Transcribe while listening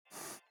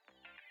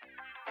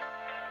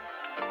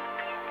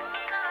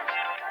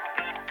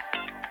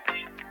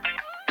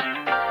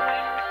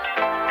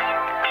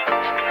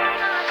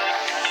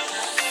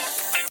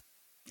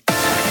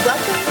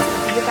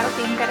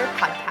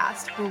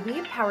where we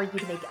empower you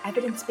to make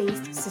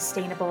evidence-based,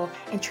 sustainable,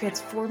 and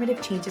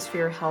transformative changes for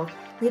your health,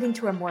 leading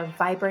to a more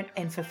vibrant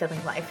and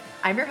fulfilling life.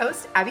 I'm your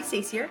host, Abbie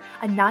Stasier,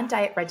 a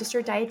non-diet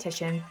registered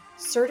dietitian,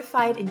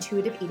 certified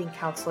intuitive eating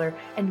counselor,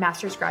 and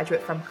master's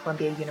graduate from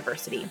Columbia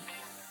University.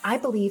 I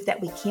believe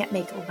that we can't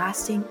make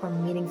lasting or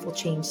meaningful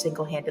change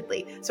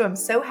single-handedly. So I'm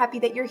so happy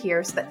that you're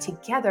here so that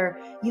together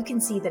you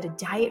can see that a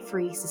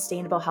diet-free,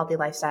 sustainable, healthy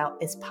lifestyle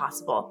is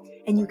possible.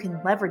 And you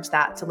can leverage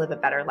that to live a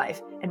better life.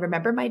 And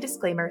remember my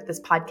disclaimer, this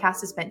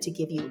podcast is meant to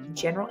give you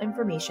general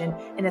information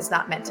and is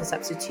not meant to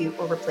substitute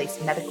or replace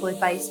medical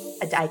advice,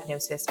 a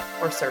diagnosis,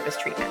 or service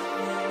treatment.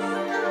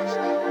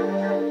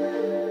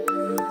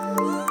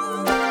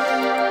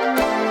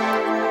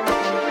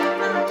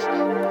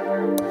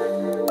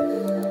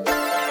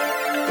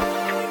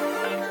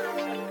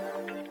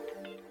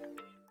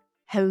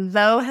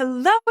 Hello,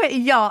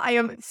 y'all. I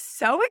am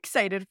so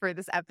excited for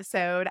this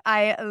episode.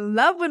 I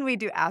love when we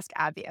do Ask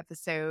Abbie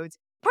episodes,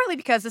 partly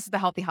because this is the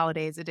Healthy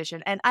Holidays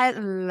edition, and I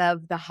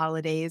love the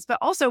holidays, but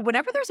also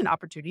whenever there's an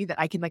opportunity that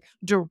I can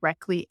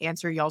directly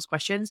answer y'all's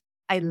questions,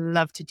 I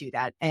love to do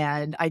that.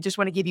 And I just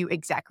want to give you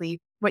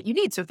exactly what you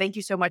need. So thank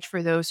you so much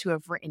for those who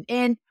have written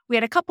in. We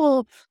had a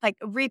couple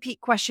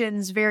repeat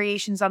questions,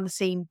 variations on the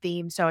same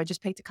theme. So I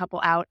just picked a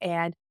couple out,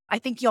 and I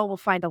think y'all will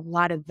find a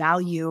lot of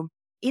value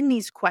in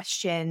these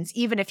questions.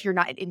 Even if you're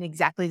not in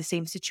exactly the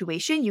same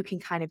situation, you can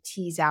kind of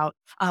tease out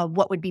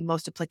what would be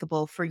most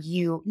applicable for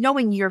you,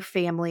 knowing your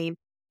family,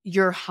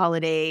 your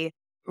holiday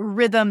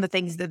rhythm,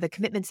 the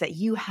commitments that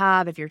you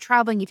have, if you're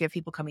traveling, if you have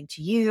people coming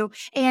to you,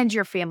 and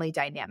your family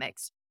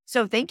dynamics.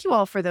 So thank you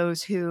all for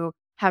those who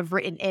have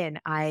written in.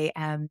 I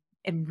am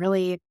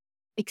really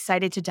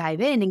excited to dive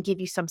in and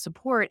give you some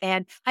support.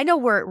 And I know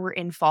we're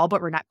in fall,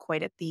 but we're not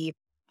quite at the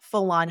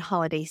full-on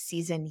holiday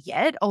season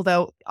yet,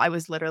 although I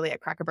was literally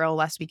at Cracker Barrel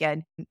last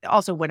weekend.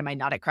 Also, when am I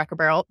not at Cracker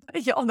Barrel?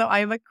 Y'all know I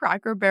am a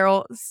Cracker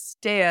Barrel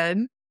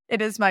stan.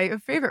 It is my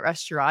favorite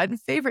restaurant,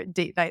 favorite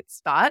date night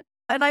spot,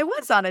 and I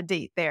was on a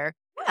date there.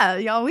 Yeah,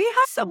 y'all, we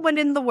have someone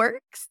in the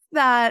works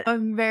that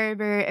I'm very,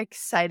 very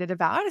excited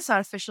about. It's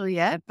not official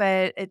yet,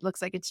 but it looks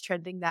like it's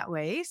trending that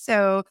way.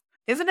 So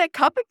isn't it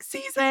cupping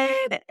season?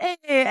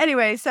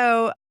 Anyway,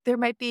 so there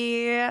might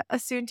be a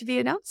soon-to-be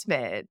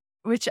announcement,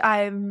 which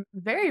I'm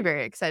very,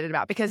 very excited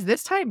about, because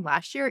this time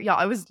last year, y'all,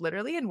 I was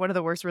literally in one of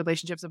the worst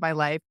relationships of my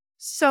life.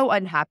 So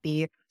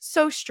unhappy,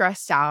 so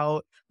stressed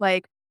out.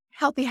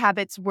 Healthy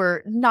habits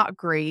were not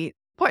great,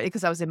 partly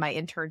because I was in my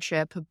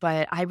internship,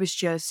 but I was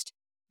just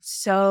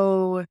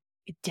so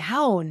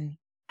down.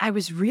 I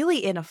was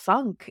really in a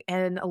funk.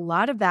 And a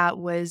lot of that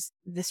was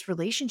this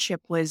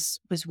relationship was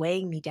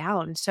weighing me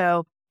down.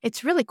 So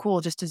it's really cool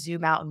just to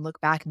zoom out and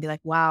look back and be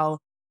like, wow,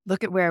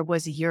 look at where I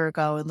was a year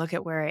ago and look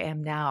at where I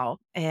am now.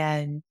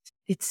 And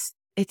it's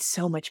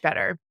so much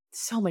better.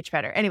 So much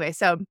better. Anyway,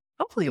 so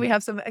hopefully we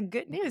have some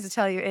good news to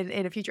tell you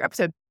in a future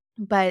episode.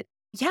 But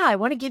yeah, I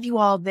want to give you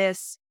all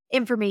this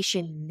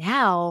information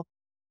now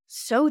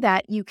so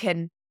that you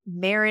can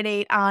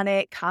marinate on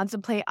it,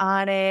 contemplate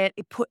on it,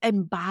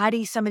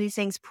 embody some of these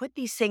things, put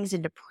these things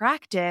into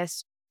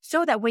practice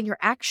so that when you're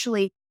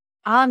actually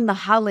on the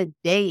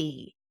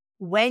holiday,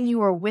 when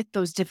you are with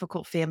those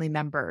difficult family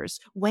members,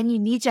 when you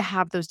need to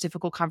have those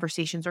difficult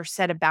conversations or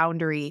set a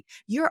boundary,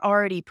 you're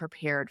already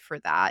prepared for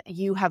that.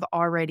 You have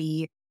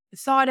already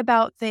thought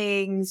about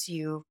things.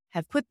 You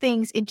have put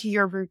things into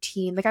your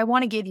routine. I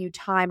want to give you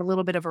time, a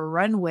little bit of a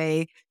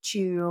runway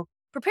to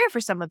prepare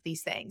for some of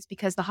these things,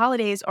 because the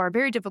holidays are a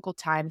very difficult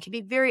time, can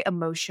be very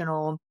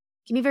emotional,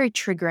 can be very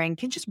triggering,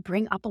 can just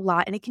bring up a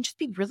lot, and it can just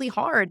be really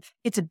hard.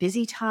 It's a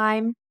busy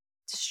time.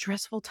 It's a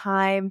stressful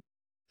time.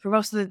 For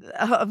most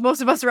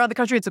of us around the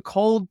country, it's a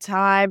cold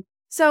time.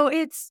 So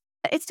it's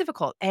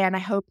difficult. And I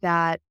hope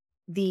that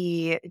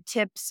the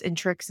tips and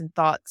tricks and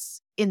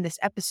thoughts in this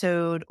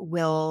episode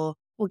will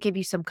give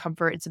you some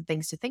comfort and some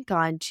things to think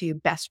on to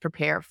best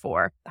prepare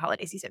for the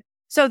holiday season.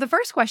 So the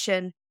first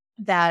question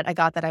that I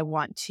got that I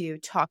want to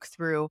talk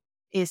through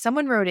is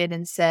someone wrote in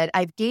and said,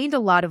 I've gained a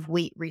lot of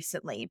weight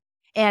recently,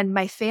 and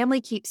my family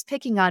keeps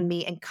picking on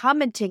me and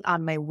commenting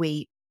on my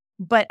weight,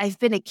 but I've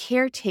been a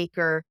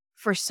caretaker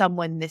for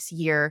someone this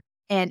year,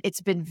 and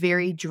it's been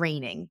very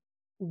draining.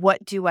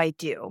 What do I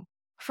do?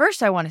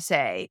 First, I want to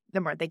say,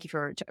 Nimrod, thank you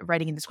for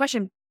writing in this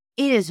question.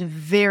 It is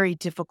very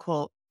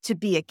difficult to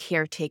be a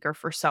caretaker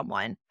for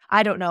someone.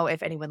 I don't know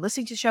if anyone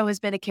listening to the show has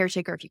been a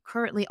caretaker, if you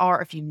currently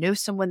are, if you know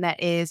someone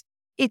that is.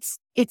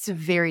 It's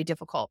very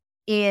difficult.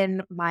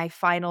 In my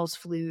finals,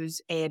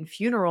 flus, and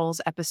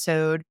funerals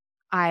episode,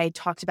 I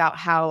talked about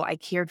how I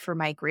cared for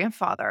my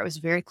grandfather. I was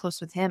very close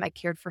with him. I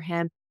cared for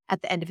him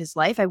at the end of his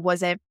life. I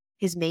wasn't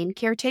his main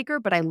caretaker,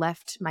 but I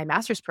left my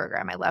master's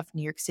program. I left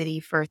New York City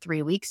for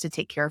 3 weeks to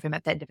take care of him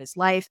at the end of his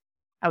life.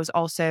 I was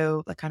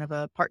also kind of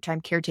a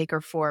part-time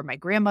caretaker for my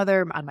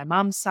grandmother on my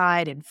mom's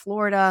side in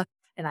Florida.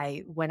 And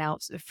I went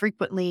out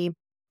frequently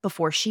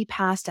before she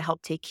passed to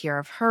help take care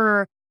of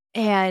her.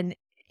 And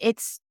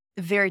it's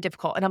very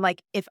difficult. And I'm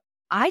like, if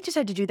I just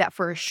had to do that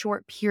for a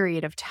short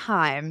period of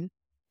time,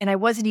 and I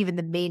wasn't even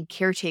the main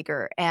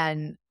caretaker.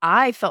 And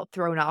I felt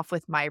thrown off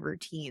with my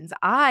routines.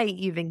 I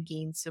even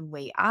gained some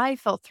weight. I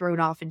felt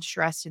thrown off and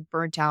stressed and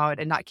burnt out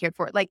and not cared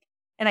for. Like,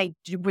 and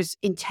was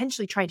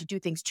intentionally trying to do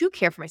things to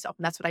care for myself.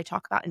 And that's what I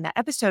talk about in that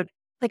episode.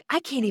 Like, I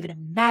can't even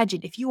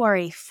imagine if you are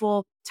a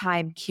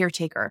full-time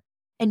caretaker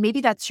and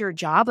maybe that's your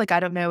job. Like, I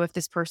don't know if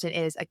this person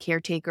is a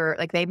caretaker,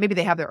 like maybe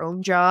they have their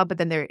own job, but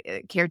then they're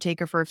a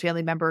caretaker for a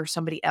family member or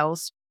somebody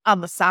else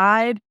on the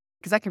side,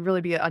 because that can really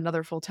be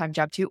another full-time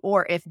job too.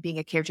 Or if being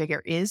a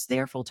caretaker is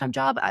their full-time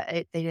job,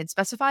 they didn't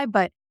specify,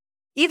 but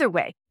either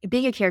way,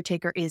 being a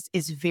caretaker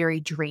is very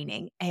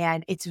draining,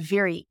 and it's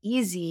very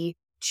easy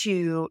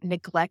to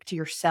neglect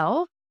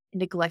yourself,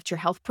 neglect your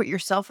health, put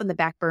yourself in the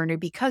back burner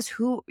because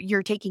who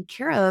you're taking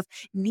care of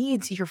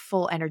needs your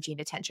full energy and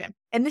attention.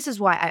 And this is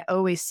why I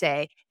always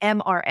say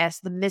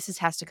MRS, the missus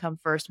has to come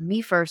first,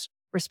 me first,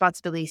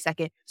 responsibility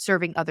second,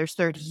 serving others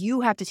third.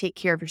 You have to take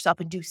care of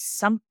yourself and do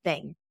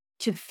something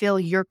to fill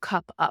your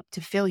cup up, to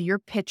fill your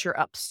pitcher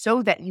up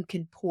so that you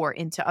can pour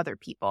into other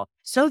people,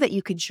 so that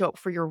you can show up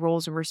for your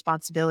roles and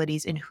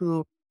responsibilities and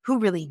who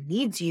really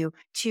needs you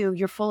to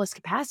your fullest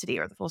capacity,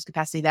 or the fullest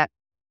capacity that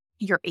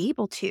you're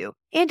able to,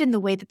 and in the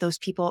way that those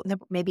people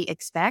maybe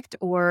expect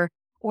or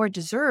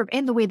deserve,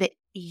 and the way that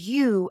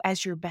you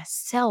as your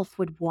best self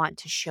would want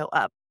to show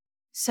up.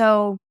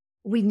 So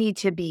we need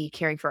to be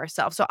caring for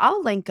ourselves. So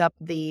I'll link up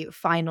the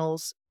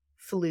finals,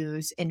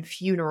 flus, and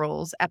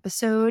funerals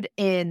episode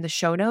in the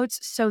show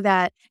notes so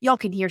that y'all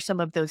can hear some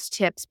of those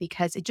tips,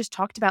 because it just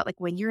talked about like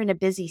when you're in a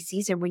busy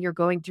season, when you're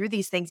going through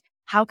these things,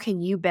 how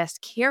can you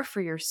best care for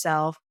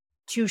yourself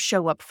to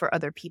show up for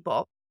other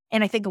people?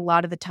 And I think a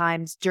lot of the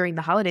times during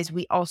the holidays,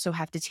 we also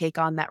have to take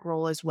on that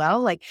role as well.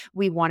 Like,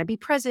 we want to be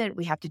present.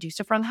 We have to do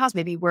stuff around the house.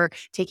 Maybe we're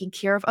taking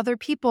care of other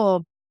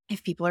people.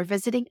 If people are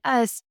visiting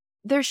us,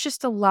 there's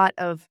just a lot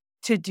of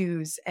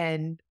to-dos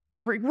and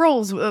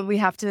roles we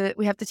have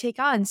to take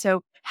on.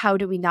 So how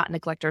do we not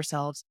neglect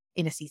ourselves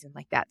in a season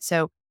like that?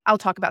 So I'll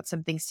talk about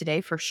some things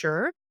today for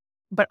sure,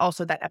 but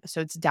also that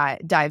episode's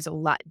dives a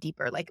lot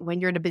deeper. Like,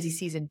 when you're in a busy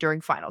season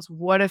during finals,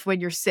 what if when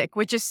you're sick,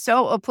 which is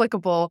so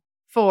applicable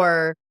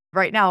for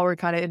right now. We're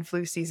kind of in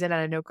flu season,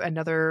 and I know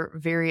another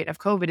variant of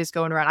COVID is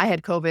going around. I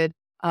had COVID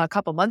a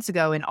couple months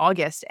ago in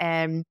August,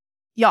 and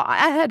yeah,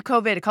 I had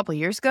COVID a couple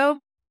years ago,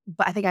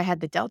 but I think I had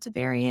the Delta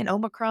variant,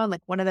 Omicron,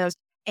 like one of those,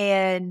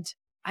 and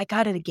I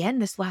got it again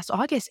this last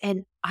August,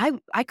 and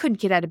I couldn't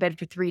get out of bed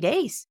for 3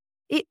 days.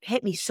 It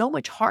hit me so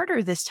much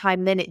harder this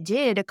time than it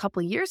did a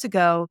couple years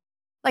ago.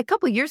 Like, a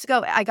couple years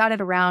ago, I got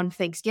it around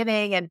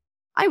Thanksgiving, and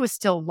I was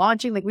still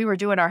launching, like we were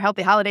doing our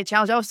healthy holiday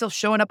challenge. I was still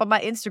showing up on my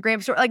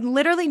Instagram store. Like,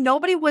 literally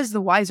nobody was the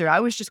wiser.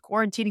 I was just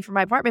quarantining from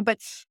my apartment, but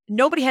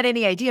nobody had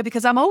any idea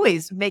because I'm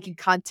always making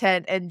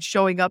content and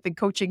showing up and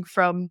coaching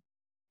from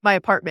my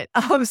apartment.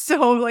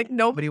 So like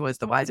nobody was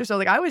the wiser. So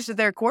like I was just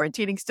there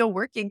quarantining, still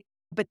working.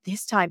 But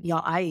this time,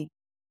 y'all, I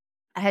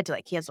had to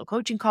like cancel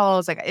coaching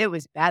calls. Like, it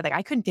was bad. Like,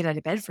 I couldn't get out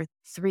of bed for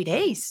 3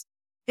 days.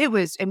 It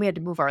was, and we had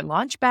to move our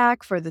launch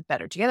back for the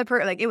Better Together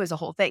program. Like, it was a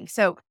whole thing.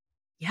 So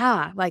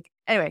yeah, like,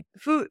 anyway,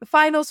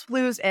 finals,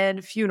 flus,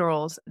 and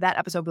funerals. That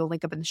episode we'll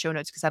link up in the show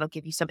notes because that'll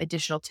give you some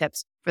additional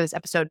tips for this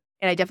episode.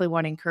 And I definitely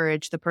want to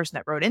encourage the person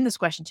that wrote in this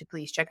question to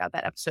please check out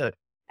that episode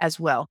as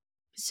well.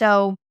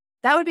 So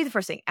that would be the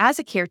first thing. As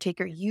a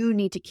caretaker, you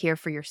need to care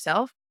for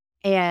yourself,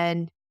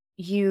 and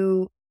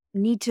you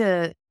need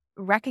to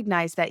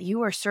recognize that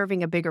you are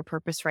serving a bigger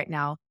purpose right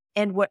now.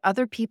 And what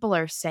other people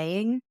are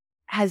saying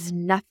has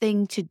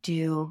nothing to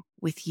do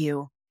with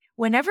you.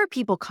 Whenever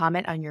people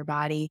comment on your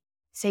body,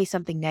 say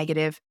something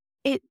negative,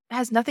 it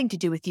has nothing to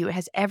do with you. It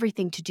has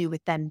everything to do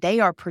with them. They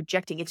are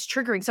projecting. It's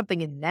triggering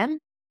something in them.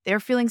 They're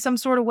feeling some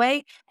sort of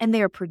way, and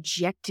they are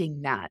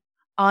projecting that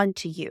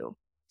onto you.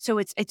 So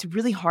it's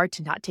really hard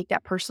to not take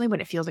that personally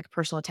when it feels like a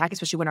personal attack,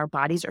 especially when our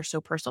bodies are so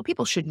personal.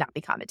 People should not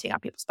be commenting on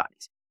people's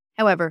bodies.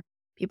 However,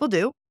 people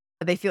do.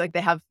 They feel like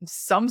they have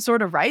some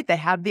sort of right. They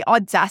have the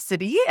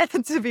audacity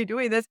to be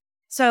doing this.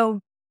 So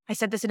I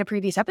said this in a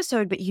previous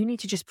episode, but you need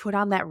to just put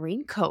on that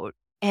raincoat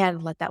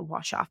and let that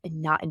wash off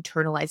and not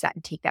internalize that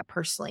and take that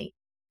personally,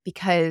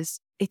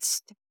 because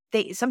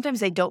sometimes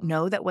they don't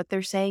know that what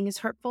they're saying is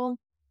hurtful.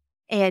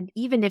 And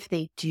even if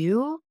they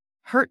do,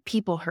 hurt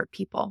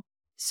people.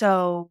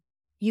 So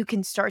you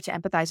can start to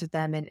empathize with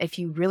them. And if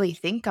you really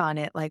think on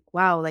it, like,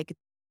 wow, like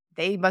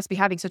they must be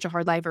having such a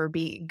hard life or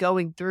be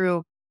going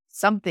through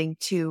something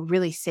to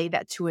really say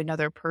that to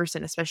another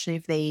person, especially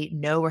if they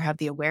know or have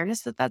the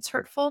awareness that that's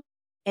hurtful.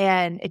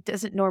 And it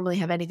doesn't normally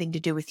have anything to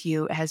do with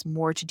you. It has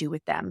more to do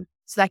with them.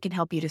 So that can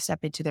help you to step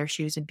into their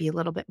shoes and be a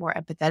little bit more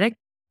empathetic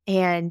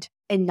and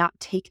not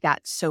take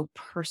that so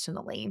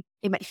personally.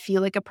 It might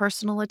feel like a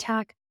personal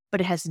attack,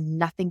 but it has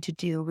nothing to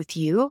do with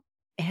you.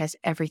 It has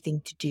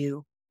everything to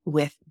do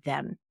with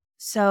them.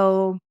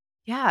 So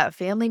yeah,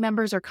 family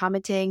members are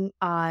commenting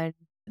on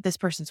this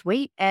person's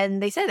weight,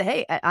 and they said,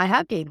 hey, I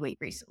have gained weight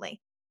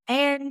recently.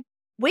 And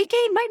weight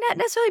gain might not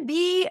necessarily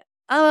be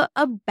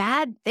a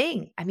bad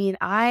thing. I mean,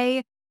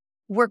 I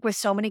work with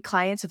so many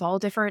clients of all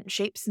different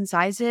shapes and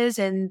sizes,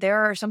 and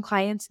there are some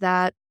clients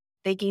that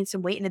they gain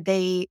some weight and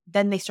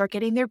then they start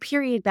getting their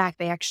period back.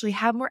 They actually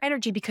have more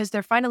energy because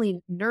they're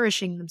finally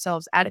nourishing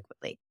themselves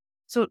adequately.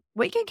 So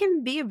weight gain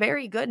can be a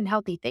very good and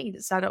healthy thing.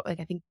 It's not like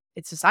I think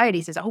it's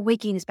society says, oh,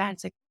 weight gain is bad.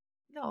 It's like,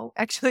 no,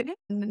 actually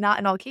not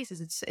in all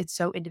cases. It's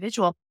so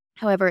individual.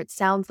 However, it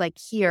sounds like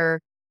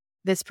here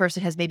this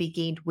person has maybe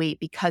gained weight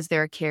because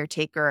they're a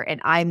caretaker.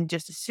 And I'm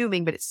just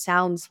assuming, but it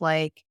sounds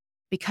like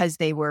because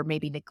they were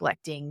maybe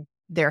neglecting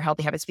their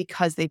healthy habits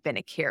because they've been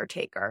a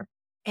caretaker.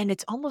 And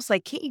it's almost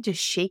like, can't you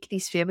just shake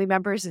these family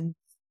members and,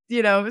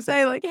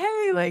 say like,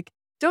 hey, like,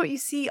 don't you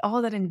see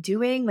all that I'm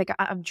doing? Like,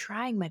 I'm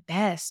trying my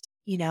best,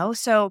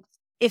 So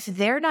if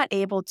they're not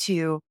able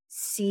to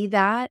see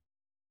that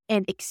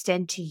and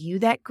extend to you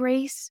that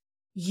grace,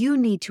 you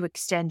need to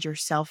extend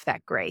yourself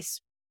that grace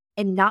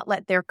and not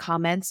let their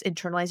comments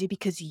internalize you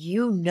because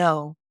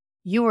you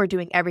are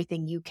doing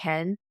everything you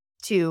can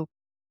to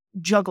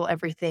juggle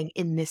everything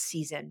in this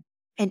season.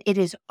 And it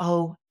is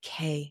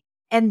okay.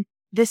 And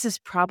this is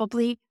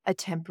probably a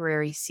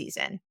temporary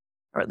season,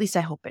 or at least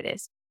I hope it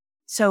is.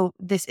 So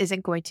this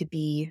isn't going to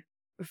be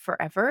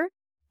forever.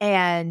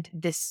 And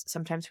this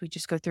sometimes we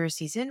just go through a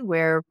season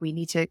where we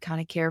need to kind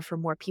of care for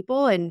more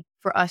people and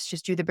for us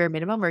just do the bare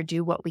minimum or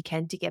do what we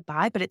can to get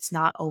by, but it's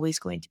not always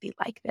going to be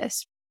like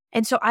this.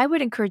 And so I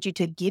would encourage you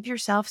to give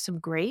yourself some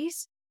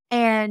grace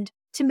and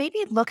to maybe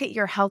look at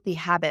your healthy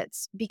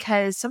habits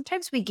because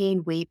sometimes we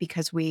gain weight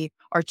because we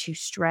are too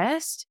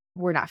stressed.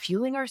 We're not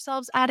fueling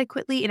ourselves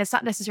adequately. And it's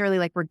not necessarily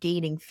like we're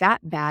gaining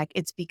fat back.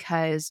 It's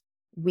because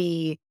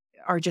we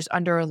are just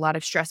under a lot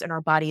of stress and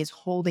our body is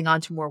holding on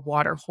to more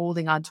water,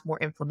 holding on to more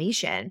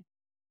inflammation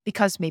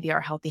because maybe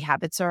our healthy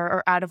habits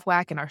are out of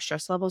whack and our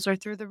stress levels are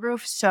through the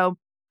roof. So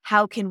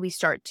how can we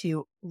start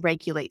to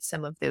regulate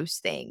some of those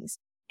things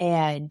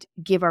and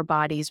give our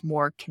bodies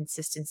more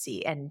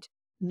consistency and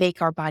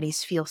make our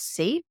bodies feel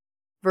safe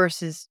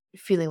versus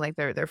feeling like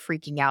they're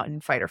freaking out in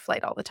fight or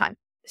flight all the time?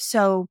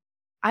 So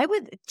I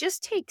would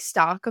just take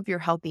stock of your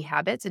healthy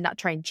habits and not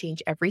try and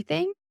change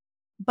everything,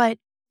 but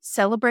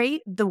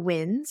celebrate the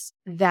wins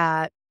and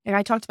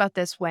I talked about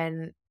this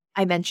when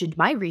I mentioned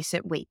my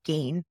recent weight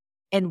gain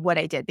and what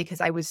I did,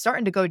 because I was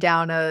starting to go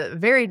down a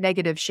very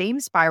negative shame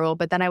spiral.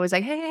 But then I was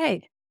like,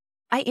 hey,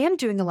 I am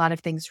doing a lot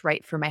of things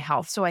right for my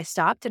health. So I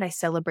stopped and I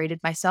celebrated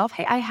myself.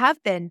 Hey, I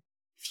have been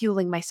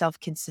fueling myself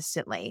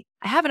consistently.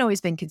 I haven't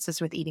always been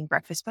consistent with eating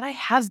breakfast, but I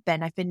have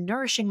been. I've been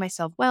nourishing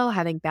myself well,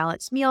 having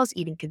balanced meals,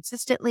 eating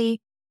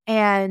consistently,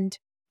 and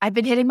I've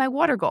been hitting my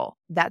water goal.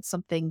 That's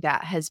something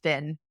that has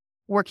been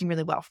working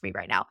really well for me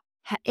right now.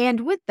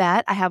 And with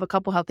that, I have a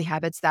couple healthy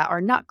habits that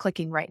are not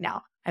clicking right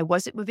now. I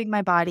wasn't moving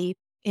my body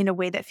in a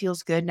way that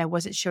feels good, and I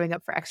wasn't showing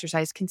up for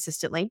exercise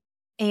consistently.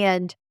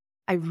 And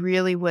I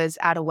really was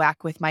out of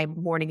whack with my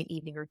morning and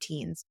evening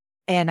routines,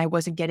 and I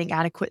wasn't getting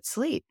adequate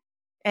sleep.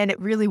 And it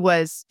really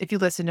was, if you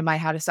listen to my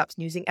How to Stop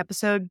Snoozing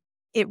episode,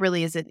 it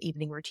really is an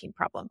evening routine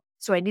problem.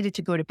 So I needed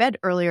to go to bed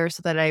earlier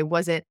so that I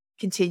wasn't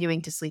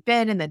continuing to sleep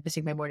in and then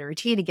missing my morning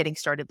routine and getting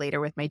started later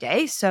with my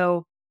day.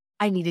 So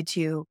I needed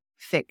to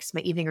fix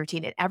my evening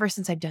routine. And ever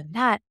since I've done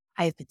that,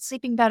 I have been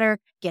sleeping better,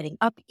 getting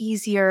up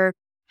easier,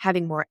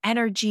 having more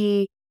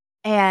energy,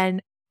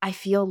 and I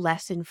feel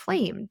less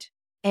inflamed.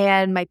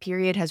 And my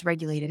period has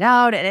regulated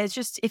out. And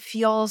it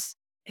feels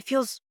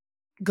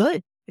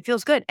good. It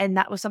feels good. And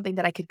that was something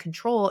that I could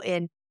control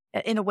in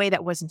a way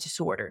that wasn't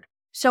disordered.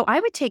 So I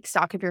would take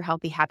stock of your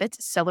healthy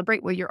habits,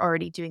 celebrate what you're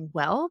already doing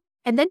well,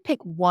 and then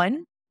pick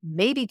one,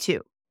 maybe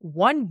two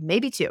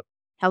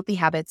healthy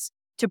habits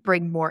to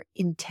bring more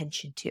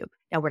intention to.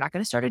 Now, we're not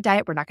going to start a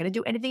diet. We're not going to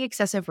do anything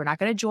excessive. We're not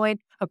going to join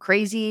a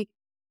crazy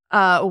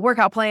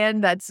workout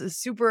plan that's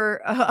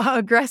super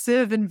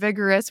aggressive and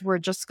vigorous. We're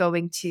just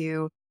going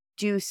to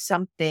do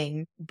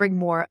something, bring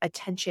more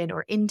attention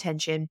or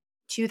intention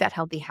to that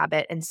healthy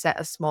habit and set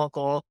a small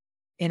goal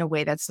in a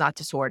way that's not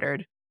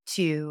disordered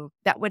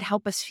that would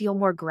help us feel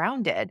more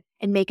grounded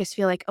and make us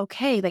feel like,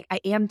 okay, like I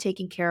am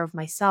taking care of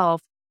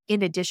myself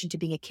in addition to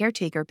being a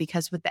caretaker,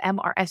 because with the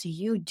MRS,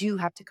 you do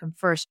have to come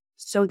first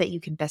so that you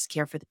can best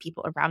care for the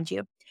people around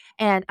you.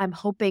 And I'm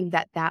hoping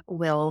that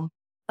will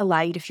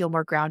allow you to feel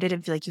more grounded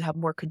and feel like you have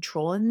more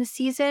control in the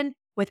season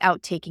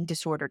without taking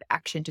disordered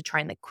action to try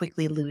and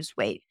quickly lose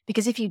weight.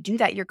 Because if you do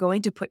that, you're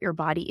going to put your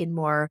body in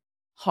more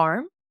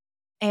harm,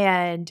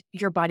 and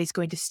your body's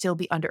going to still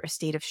be under a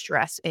state of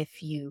stress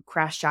if you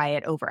crash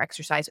diet,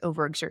 overexercise,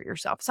 overexert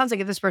yourself. Sounds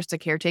like if this person's a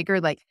caretaker,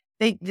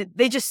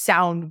 they just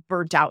sound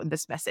burnt out in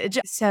this message.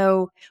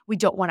 So we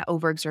don't want to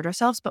overexert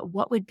ourselves, but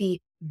what would be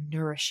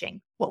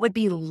nourishing? What would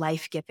be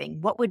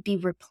life-giving? What would be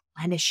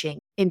replenishing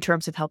in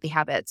terms of healthy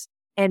habits?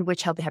 And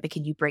which healthy habit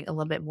can you bring a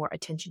little bit more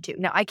attention to?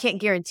 Now, I can't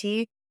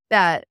guarantee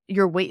that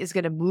your weight is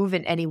going to move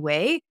in any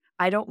way.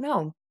 I don't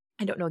know.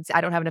 I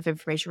don't have enough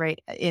information right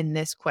in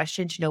this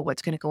question to know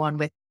what's going to go on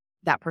with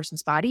that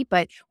person's body.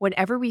 But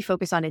whenever we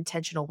focus on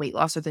intentional weight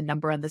loss or the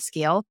number on the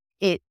scale,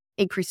 it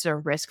increases our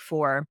risk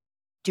for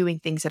doing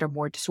things that are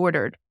more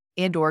disordered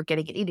and or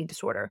getting an eating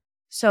disorder.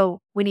 So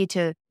we need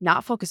to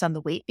not focus on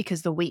the weight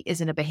because the weight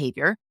isn't a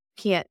behavior.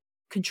 Can't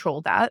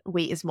control that.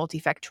 Weight is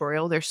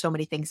multifactorial. There's so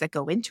many things that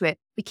go into it.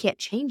 We can't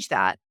change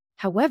that.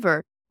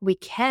 However, we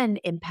can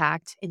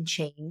impact and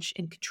change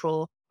and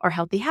control our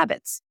healthy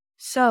habits.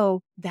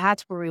 So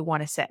that's where we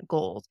want to set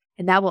goals.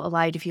 And that will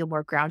allow you to feel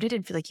more grounded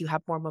and feel like you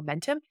have more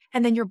momentum.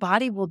 And then your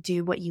body will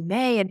do what you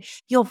may. And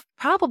you'll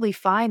probably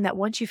find that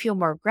once you feel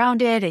more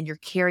grounded and you're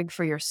caring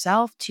for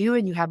yourself too,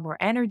 and you have more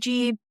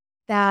energy,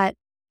 and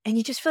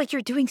you just feel like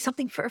you're doing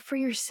something for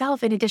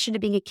yourself in addition to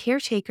being a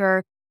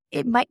caretaker,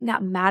 it might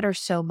not matter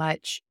so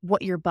much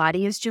what your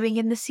body is doing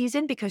in the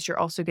season because you're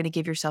also going to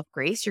give yourself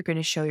grace. You're going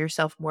to show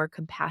yourself more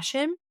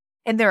compassion.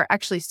 And there are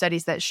actually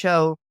studies that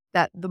show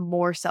that the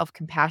more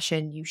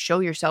self-compassion you show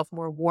yourself,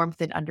 more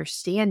warmth and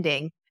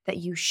understanding that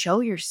you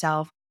show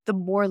yourself, the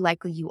more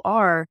likely you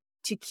are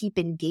to keep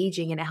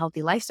engaging in a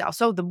healthy lifestyle.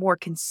 So the more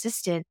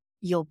consistent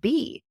you'll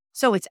be.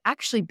 So it's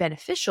actually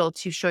beneficial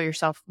to show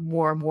yourself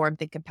more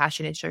warmth and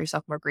compassion and show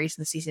yourself more grace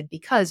in the season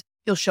because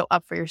you'll show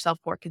up for yourself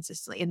more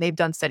consistently. And they've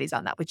done studies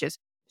on that, which is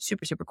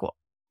super, super cool.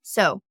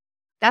 So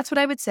that's what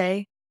I would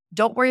say.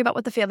 Don't worry about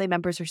what the family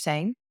members are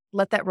saying.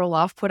 Let that roll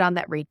off. Put on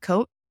that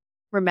raincoat.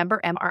 Remember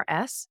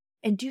MRS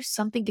and do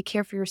something to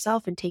care for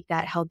yourself and take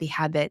that healthy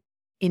habit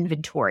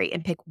inventory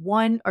and pick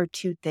one or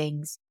two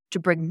things to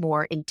bring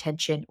more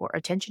intention or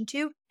attention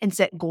to and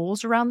set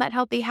goals around that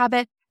healthy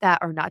habit that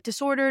are not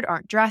disordered,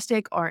 aren't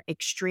drastic, aren't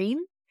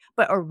extreme,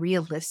 but are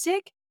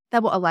realistic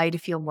that will allow you to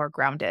feel more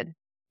grounded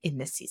in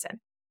this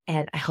season.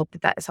 And I hope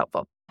that that is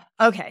helpful.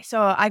 Okay,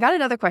 so I got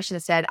another question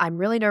that said, I'm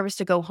really nervous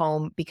to go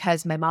home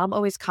because my mom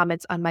always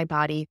comments on my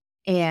body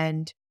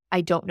and I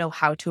don't know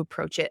how to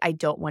approach it. I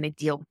don't want to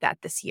deal with that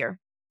this year.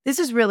 This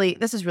is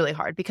really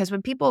hard because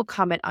when people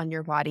comment on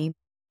your body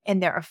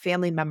and they're a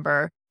family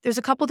member, there's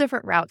a couple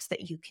different routes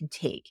that you can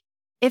take.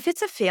 If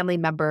it's a family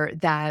member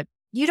that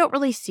you don't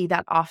really see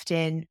that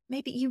often,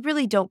 maybe you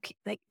really don't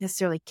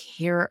necessarily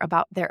care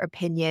about their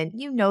opinion.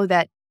 You know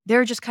that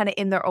they're just kind of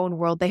in their own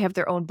world. They have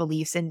their own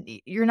beliefs and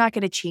you're not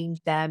going to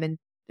change them. And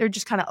they're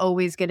just kind of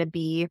always going to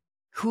be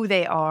who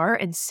they are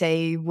and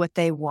say what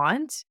they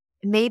want.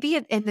 Maybe,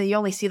 and then you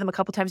only see them a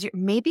couple times a year,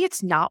 maybe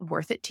it's not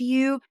worth it to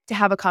you to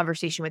have a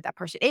conversation with that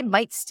person. It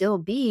might still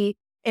be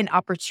an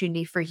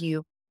opportunity for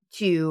you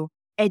to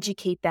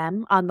educate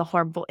them on the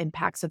harmful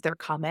impacts of their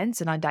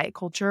comments and on diet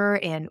culture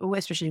and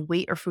especially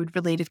weight or food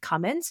related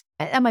comments.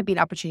 And that might be an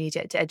opportunity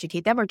to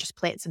educate them or just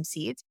plant some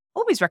seeds.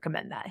 Always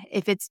recommend that.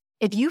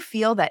 If you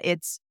feel that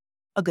it's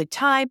a good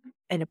time,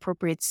 an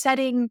appropriate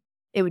setting,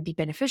 it would be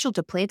beneficial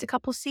to plant a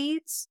couple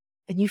seeds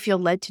and you feel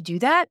led to do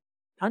that,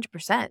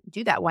 100%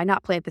 do that. Why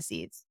not plant the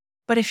seeds?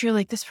 But if you're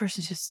like, this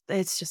person's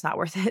it's just not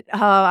worth it.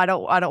 I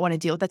don't want to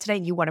deal with that today.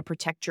 And you want to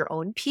protect your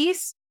own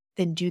peace,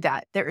 then do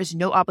that. There is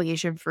no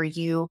obligation for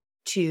you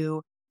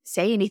to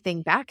say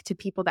anything back to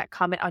people that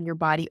comment on your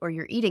body or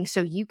your eating.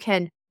 So you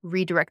can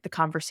redirect the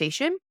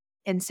conversation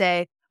and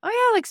say, oh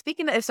yeah, like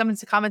speaking of, if someone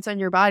comments on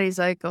your body, is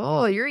like,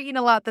 oh, you're eating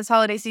a lot this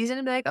holiday season.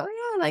 And be like, oh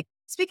yeah, like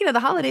speaking of the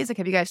holidays, like,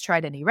 have you guys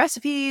tried any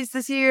recipes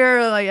this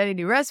year? Like any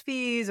new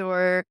recipes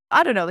or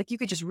I don't know, like you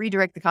could just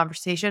redirect the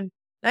conversation.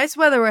 Nice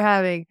weather we're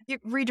having. You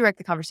redirect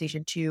the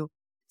conversation to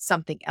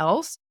something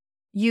else.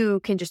 You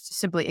can just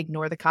simply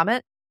ignore the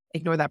comment,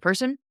 ignore that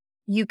person.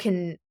 You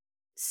can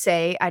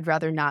say, I'd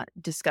rather not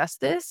discuss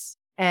this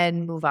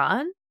and move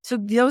on. So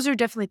those are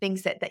definitely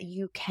things that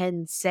you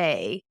can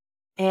say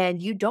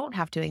and you don't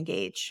have to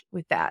engage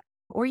with that.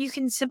 Or you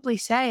can simply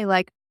say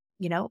like,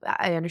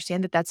 I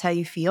understand that that's how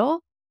you feel.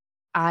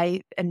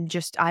 I'm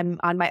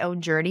on my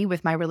own journey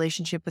with my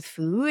relationship with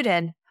food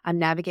and I'm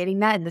navigating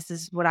that. And this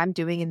is what I'm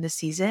doing in this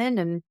season.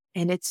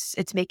 And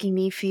it's making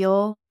me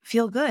feel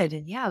good.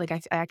 And yeah, like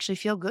I actually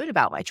feel good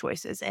about my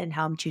choices and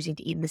how I'm choosing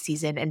to eat in the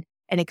season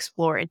and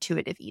explore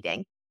intuitive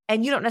eating.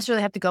 And you don't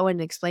necessarily have to go in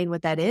and explain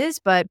what that is,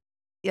 but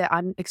yeah,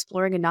 I'm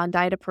exploring a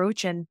non-diet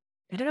approach and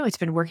I don't know, it's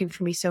been working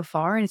for me so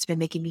far and it's been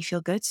making me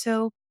feel good.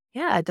 So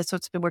yeah, that's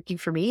what's been working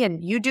for me.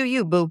 And you do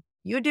you, boo.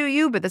 You do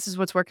you, but this is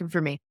what's working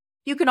for me.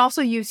 You can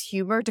also use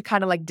humor to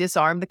kind of like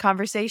disarm the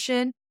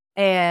conversation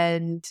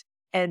and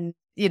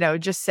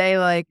just say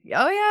like,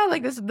 oh yeah,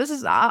 like this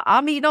is,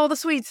 I'm eating all the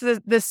sweets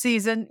this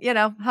season,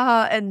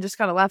 haha, and just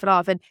kind of laugh it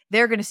off. And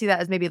they're going to see that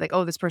as maybe like,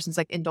 oh, this person's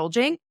like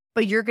indulging,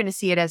 but you're going to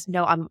see it as,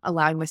 no, I'm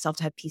allowing myself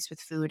to have peace with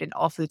food and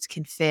all foods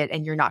can fit.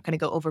 And you're not going to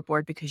go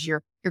overboard because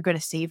you're going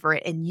to savor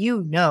it. And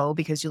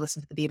because you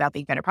listen to the Be About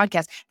Being Better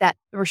podcast, that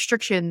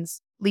restrictions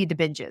lead to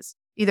binges,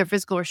 either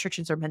physical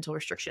restrictions or mental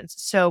restrictions.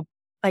 So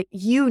like,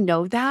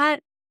 that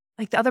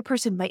like the other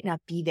person might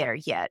not be there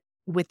yet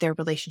with their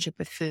relationship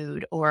with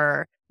food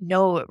or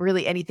know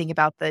really anything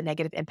about the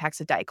negative impacts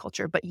of diet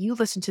culture, but you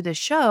listen to this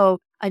show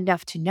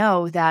enough to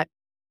know that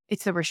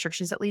it's the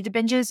restrictions that lead to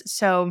binges.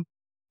 So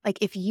like,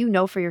 if you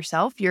know for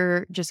yourself,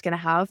 you're just going to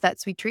have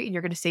that sweet treat and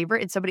you're going to savor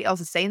it and somebody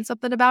else is saying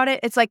something about it,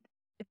 it's like,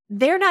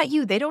 they're not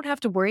you. They don't have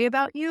to worry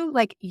about you.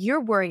 Like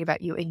you're worrying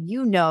about you and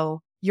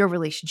your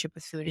relationship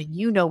with food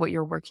and what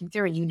you're working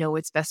through and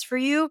what's best for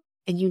you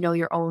and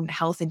your own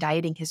health and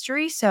dieting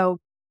history. So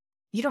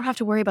you don't have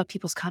to worry about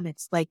people's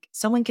comments. Like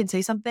someone can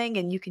say something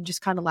and you can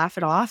just kind of laugh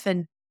it off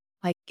and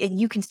Like, and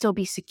you can still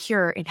be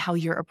secure in how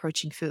you're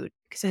approaching food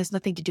because it has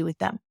nothing to do with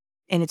them.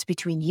 And it's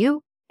between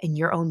you and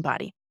your own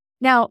body.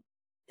 Now,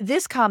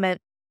 this comment,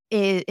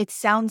 it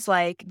sounds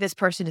like this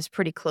person is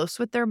pretty close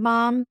with their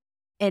mom.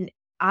 And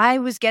I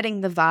was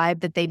getting the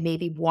vibe that they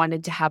maybe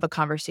wanted to have a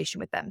conversation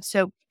with them.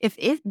 So if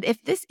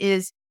this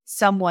is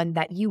someone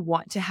that you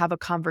want to have a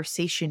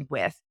conversation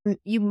with,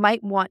 you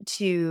might want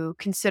to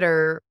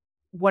consider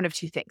one of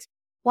two things.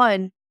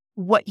 One,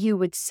 what you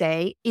would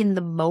say in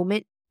the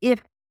moment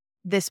if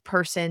this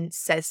person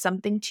says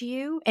something to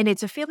you and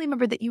it's a family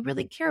member that you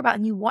really care about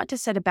and you want to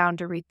set a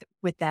boundary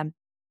with them,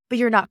 but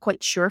you're not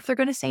quite sure if they're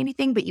going to say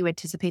anything, but you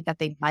anticipate that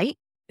they might.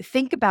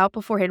 Think about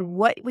beforehand,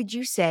 what would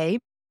you say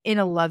in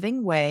a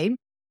loving way,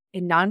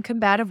 in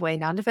non-combative way,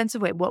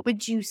 non-defensive way? What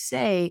would you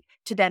say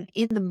to them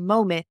in the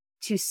moment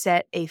to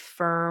set a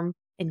firm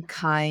and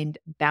kind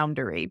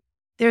boundary?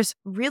 There's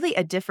really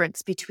a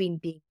difference between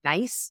being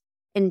nice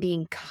and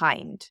being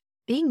kind.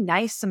 Being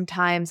nice,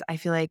 sometimes I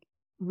feel like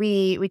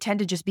we tend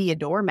to just be a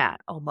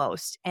doormat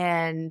almost,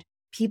 and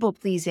people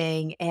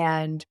pleasing,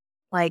 and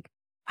like,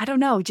 I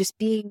don't know, just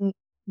being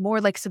more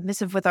like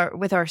submissive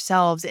with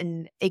ourselves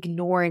and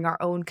ignoring our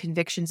own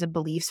convictions and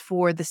beliefs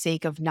for the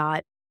sake of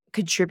not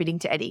contributing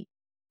to any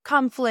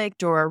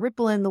conflict or a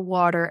ripple in the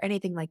water,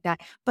 anything like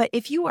that. But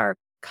if you are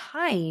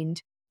kind,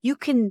 you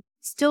can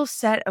still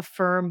set a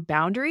firm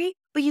boundary,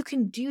 but you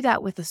can do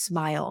that with a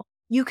smile.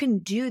 You can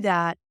do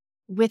that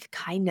with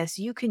kindness.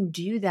 You can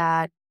do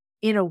that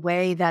in a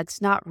way that's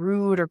not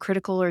rude or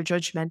critical or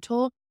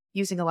judgmental.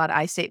 Using a lot of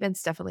I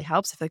statements definitely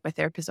helps. I feel like my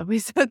therapist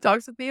always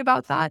talks with me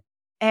about that.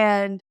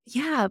 And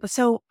yeah, but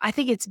so I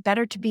think it's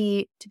better to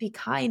be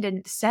kind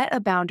and set a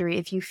boundary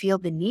if you feel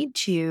the need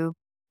to,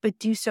 but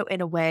do so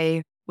in a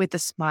way with a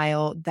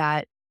smile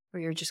that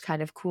where you're just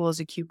kind of cool as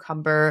a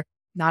cucumber,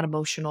 not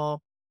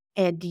emotional.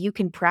 And you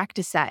can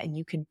practice that and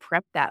you can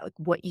prep that, like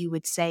what you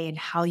would say and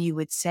how you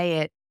would say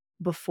it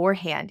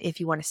beforehand if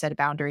you want to set a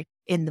boundary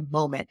in the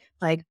moment.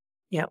 Like,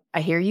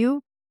 I hear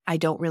you. I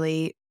don't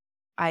really,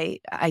 I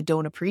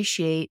don't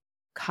appreciate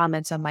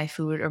comments on my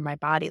food or my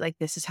body. Like,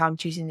 this is how I'm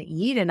choosing to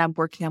eat and I'm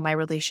working on my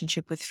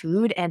relationship with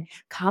food. And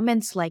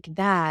comments like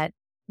that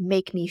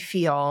make me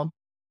feel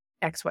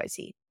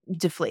XYZ,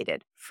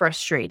 deflated,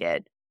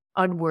 frustrated,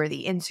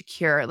 unworthy,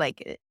 insecure.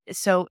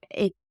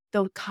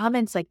 Those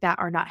comments like that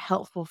are not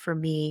helpful for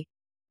me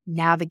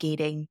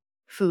navigating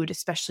food,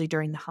 especially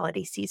during the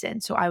holiday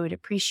season. So I would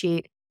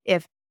appreciate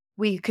if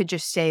we could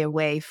just stay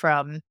away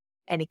from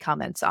any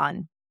comments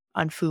on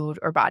food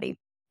or body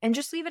and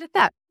just leave it at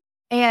that.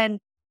 And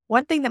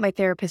one thing that my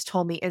therapist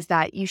told me is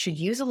that you should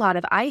use a lot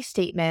of I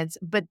statements,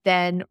 but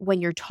then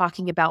when you're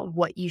talking about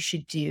what you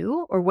should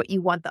do or what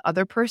you want the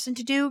other person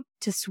to do,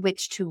 to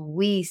switch to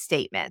we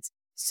statements.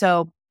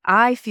 So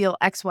I feel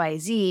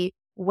XYZ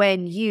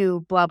when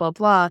you blah, blah,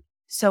 blah.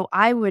 So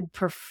I would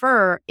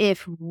prefer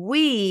if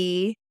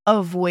we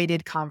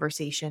avoided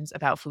conversations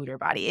about food or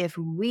body, if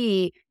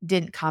we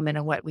didn't comment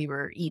on what we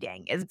were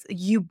eating.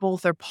 You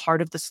both are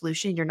part of the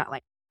solution. You're not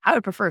like, I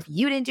would prefer if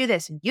you didn't do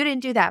this and you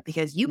didn't do that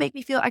because you make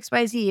me feel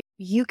XYZ.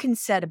 You can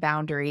set a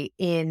boundary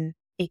in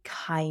a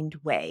kind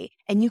way,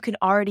 and you can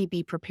already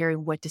be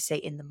preparing what to say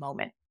in the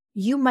moment.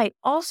 You might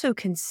also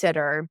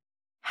consider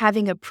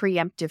having a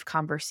preemptive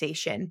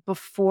conversation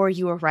before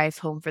you arrive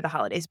home for the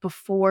holidays,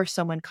 before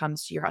someone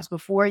comes to your house,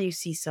 before you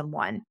see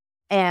someone,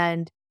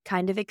 and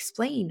kind of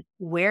explain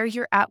where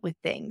you're at with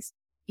things.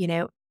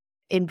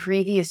 In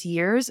previous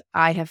years,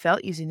 I have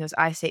felt, using those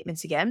I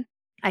statements again,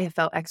 I have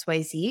felt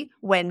XYZ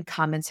when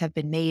comments have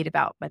been made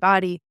about my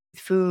body,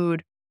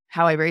 food,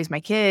 how I raise my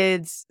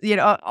kids,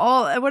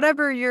 all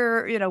whatever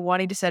you're,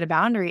 wanting to set a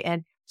boundary.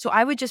 And so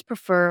I would just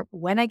prefer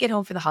when I get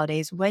home for the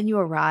holidays, when you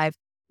arrive,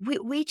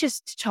 we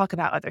just talk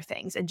about other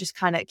things and just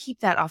kind of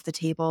keep that off the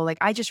table. Like,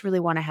 I just really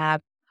want to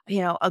have,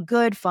 a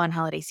good, fun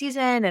holiday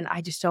season. And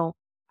I just don't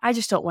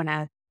want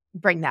to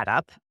bring that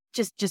up.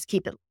 Just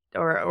keep it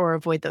or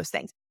avoid those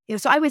things.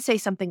 So I would say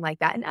something like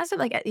that. And ask them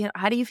like,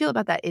 how do you feel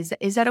about that?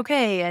 Is that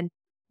okay? And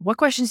what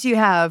questions do you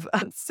have?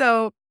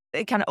 So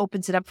it kind of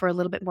opens it up for a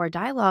little bit more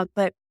dialogue,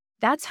 but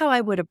that's how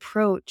I would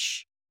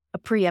approach a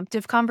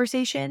preemptive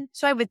conversation.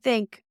 So I would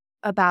think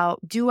about,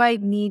 do I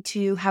need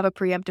to have a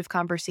preemptive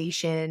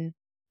conversation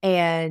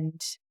and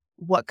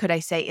what could I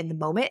say in the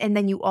moment? And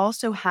then you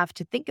also have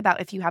to think about,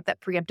 if you have that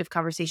preemptive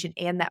conversation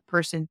and that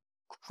person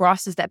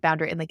crosses that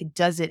boundary and like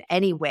does it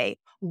anyway,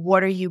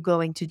 what are you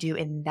going to do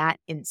in that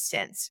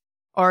instance?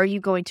 Are you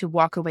going to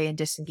walk away and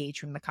disengage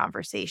from the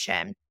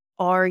conversation?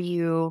 Are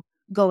you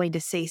going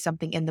to say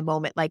something in the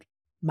moment like,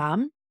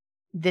 Mom,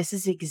 this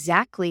is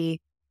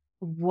exactly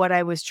what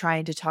I was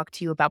trying to talk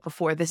to you about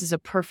before. This is a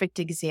perfect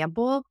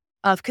example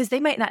of, because they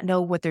might not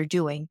know what they're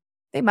doing.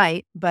 They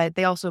might, but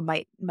they also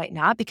might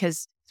not,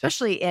 because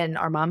especially in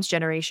our mom's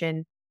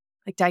generation,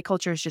 like diet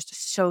culture is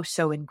just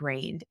so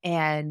ingrained,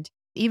 and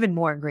even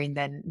more ingrained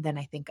than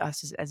I think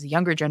us as a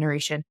younger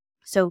generation.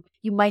 So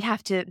you might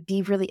have to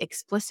be really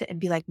explicit and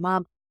be like,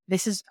 Mom,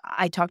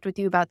 I talked with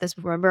you about this.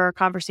 Remember our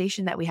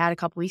conversation that we had a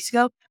couple weeks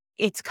ago?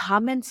 It's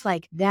comments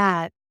like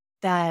that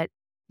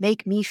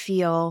make me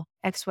feel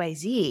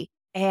XYZ.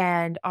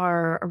 and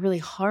are really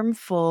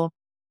harmful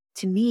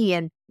to me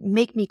and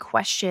make me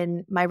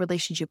question my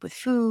relationship with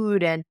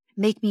food and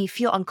make me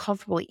feel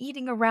uncomfortable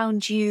eating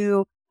around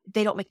you.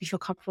 They don't make me feel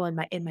comfortable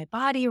in my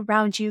body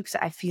around you because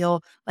I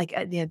feel like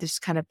this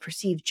kind of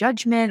perceived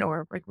judgment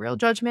or like real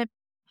judgment.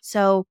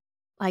 So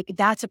like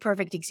that's a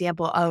perfect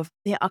example of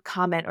a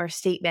comment or a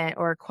statement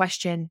or a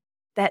question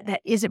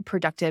that isn't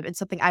productive and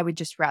something I would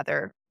just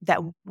rather that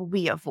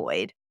we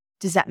avoid.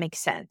 Does that make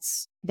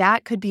sense?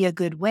 That could be a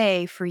good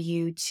way for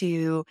you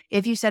to,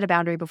 if you set a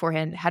boundary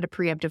beforehand, had a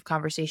preemptive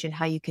conversation,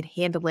 how you could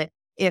handle it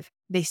if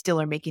they still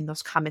are making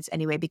those comments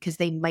anyway, because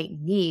they might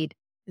need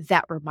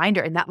that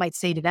reminder. And that might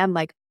say to them,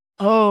 like,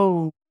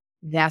 oh,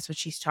 that's what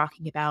she's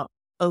talking about.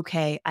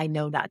 Okay, I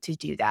know not to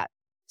do that.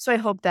 So I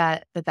hope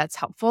that's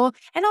helpful.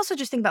 And also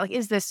just think about like,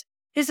 is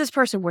this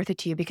person worth it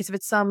to you? Because if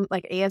it's some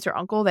like aunt or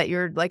uncle that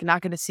you're like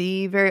not going to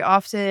see very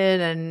often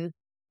and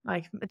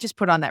like just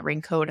put on that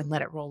raincoat and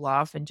let it roll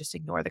off and just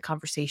ignore the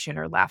conversation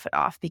or laugh it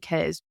off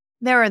because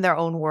they're in their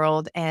own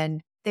world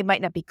and they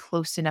might not be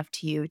close enough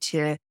to you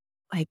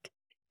like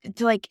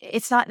like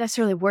it's not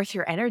necessarily worth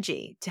your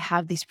energy to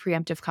have these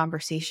preemptive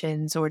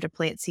conversations or to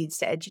plant seeds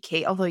to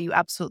educate, although you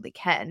absolutely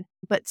can.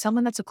 But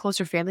someone that's a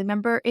closer family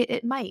member,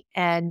 it might.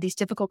 And these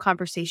difficult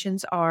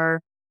conversations are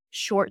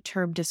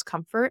short-term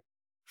discomfort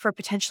for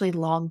potentially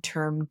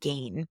long-term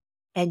gain.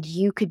 And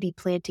you could be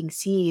planting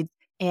seeds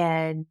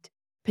and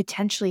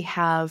potentially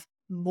have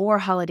more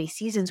holiday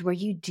seasons where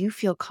you do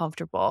feel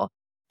comfortable.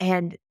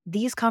 And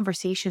these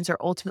conversations are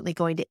ultimately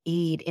going to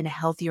aid in a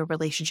healthier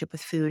relationship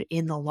with food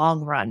in the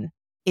long run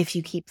if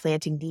you keep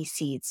planting these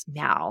seeds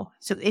now.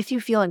 So if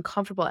you feel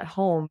uncomfortable at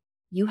home,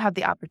 you have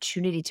the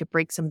opportunity to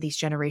break some of these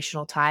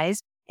generational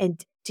ties and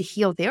to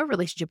heal their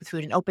relationship with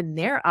food and open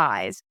their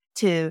eyes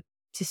to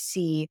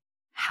see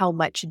how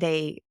much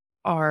they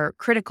are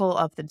critical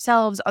of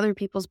themselves, other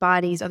people's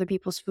bodies, other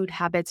people's food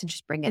habits, and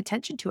just bring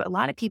attention to it. A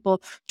lot of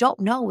people don't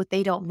know what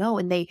they don't know,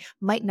 and they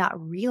might not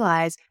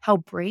realize how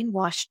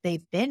brainwashed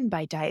they've been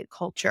by diet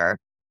culture.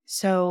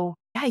 So,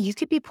 yeah, you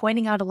could be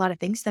pointing out a lot of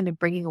things to them and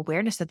bringing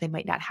awareness that they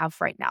might not have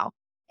right now.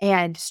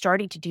 And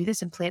starting to do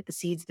this and plant the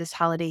seeds this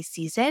holiday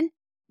season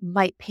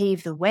might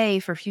pave the way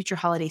for future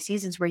holiday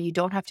seasons where you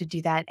don't have to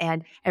do that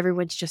and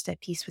everyone's just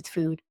at peace with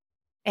food.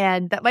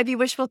 And that might be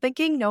wishful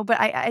thinking. No, but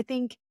I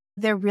think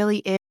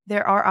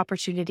there are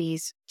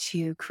opportunities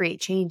to create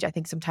change. I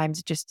think sometimes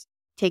it just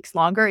takes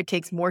longer. It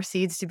takes more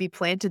seeds to be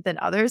planted than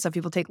others. Some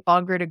people take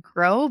longer to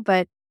grow,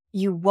 but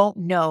you won't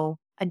know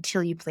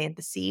until you plant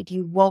the seed.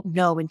 You won't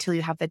know until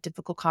you have that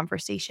difficult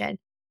conversation.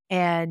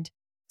 And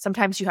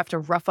sometimes you have to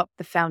rough up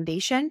the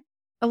foundation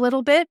a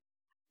little bit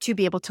to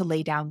be able to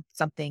lay down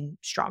something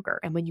stronger.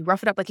 And when you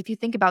rough it up, like if you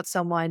think about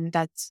someone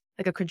that's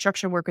like a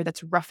construction worker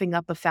that's roughing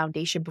up a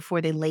foundation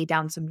before they lay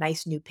down some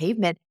nice new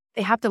pavement,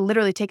 they have to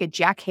literally take a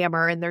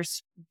jackhammer and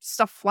there's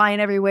stuff flying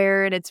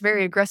everywhere and it's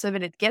very aggressive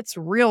and it gets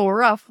real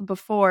rough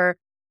before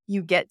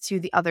you get to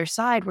the other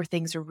side where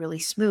things are really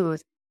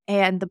smooth.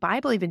 And the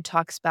Bible even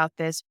talks about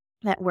this,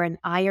 that where an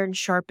iron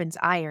sharpens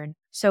iron,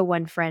 so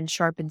one friend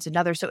sharpens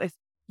another. So if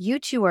you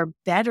two are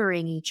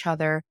bettering each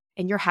other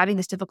and you're having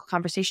this difficult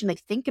conversation,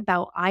 like think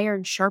about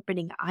iron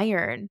sharpening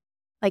iron.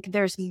 Like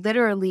there's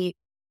literally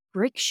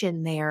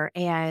friction there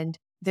and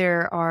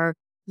there are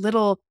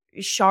little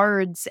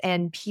shards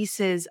and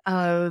pieces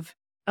of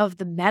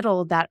the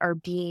metal that are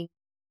being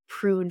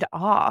pruned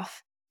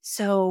off.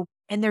 So,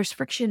 and there's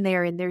friction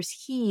there and there's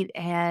heat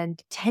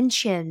and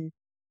tension.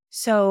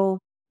 So,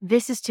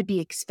 this is to be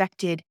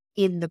expected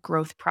in the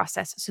growth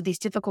process. So, these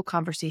difficult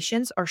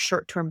conversations are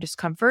short-term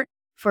discomfort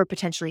for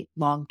potentially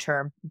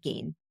long-term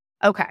gain.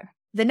 Okay.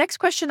 The next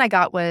question I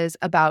got was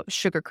about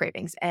sugar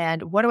cravings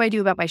and what do I do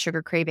about my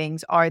sugar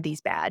cravings? Are these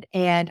bad?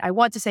 And I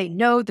want to say,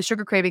 no, the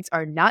sugar cravings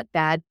are not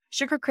bad.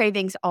 Sugar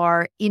cravings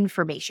are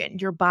information.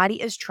 Your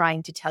body is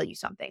trying to tell you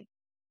something.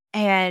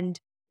 And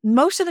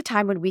most of the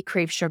time when we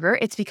crave sugar,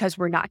 it's because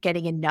we're not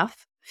getting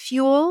enough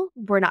fuel.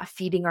 We're not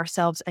feeding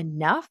ourselves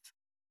enough.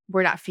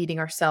 We're not feeding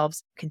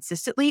ourselves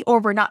consistently, or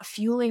we're not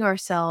fueling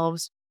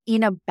ourselves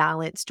in a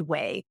balanced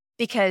way.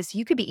 Because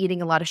you could be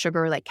eating a lot of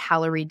sugar, like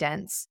calorie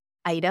dense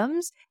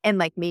items, and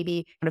like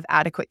maybe kind of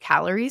adequate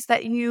calories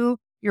that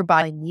your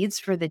body needs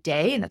for the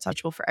day. And that's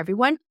optimal for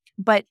everyone.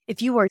 But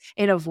if you are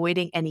in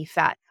avoiding any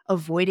fat,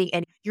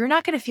 you're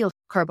not going to feel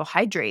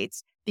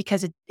carbohydrates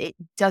because it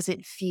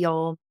doesn't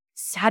feel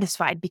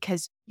satisfied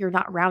because you're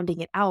not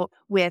rounding it out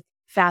with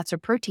fats or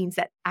proteins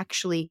that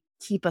actually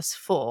keep us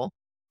full.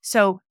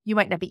 So you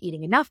might not be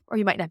eating enough or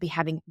you might not be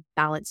having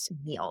balanced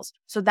meals.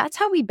 So that's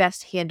how we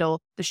best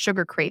handle the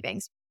sugar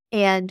cravings.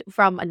 And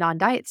from a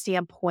non-diet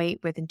standpoint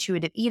with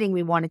intuitive eating,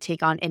 we want to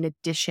take on an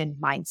addition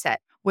mindset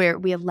where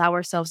we allow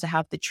ourselves to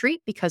have the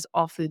treat because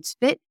all foods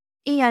fit.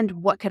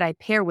 And what could I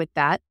pair with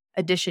that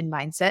addition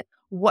mindset?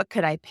 What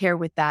could I pair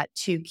with that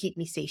to keep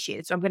me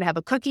satiated? So I'm going to have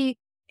a cookie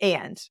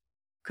and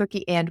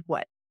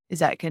what? Is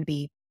that going to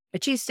be a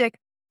cheese stick,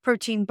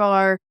 protein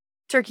bar,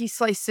 turkey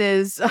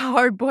slices, a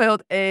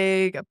hard-boiled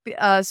egg,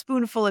 a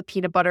spoonful of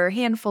peanut butter, a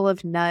handful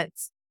of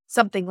nuts,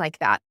 something like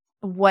that?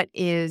 What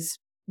is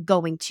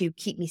going to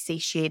keep me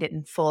satiated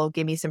and full,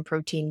 give me some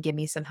protein, give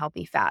me some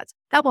healthy fats.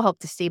 That will help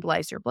to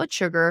stabilize your blood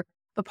sugar.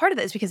 But part of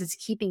that is because it's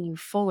keeping you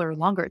fuller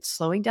longer. It's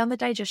slowing down the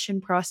digestion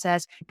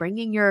process,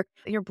 bringing your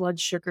blood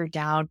sugar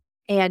down.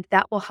 And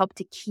that will help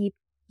to keep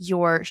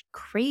your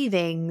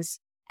cravings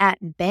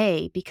at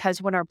bay,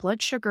 because when our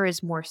blood sugar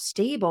is more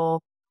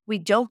stable, we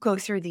don't go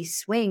through these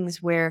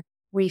swings where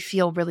we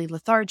feel really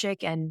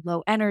lethargic and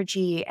low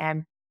energy.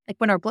 And like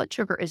when our blood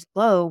sugar is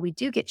low, we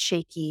do get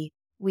shaky.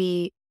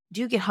 We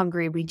do get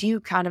hungry. We do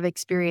kind of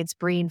experience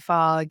brain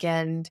fog,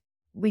 and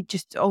we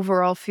just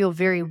overall feel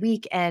very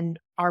weak. And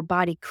our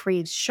body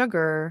craves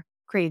sugar,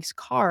 craves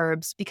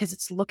carbs because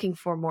it's looking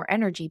for more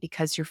energy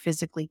because you're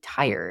physically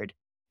tired.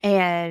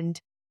 And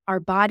our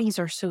bodies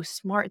are so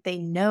smart. They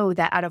know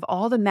that out of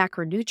all the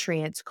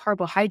macronutrients,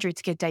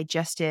 carbohydrates get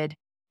digested.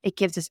 It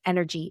gives us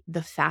energy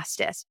the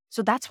fastest.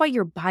 So that's why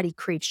your body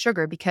craves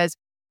sugar, because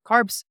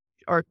carbs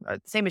are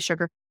the same as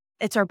sugar.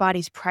 It's our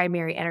body's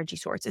primary energy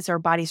source. It's our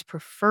body's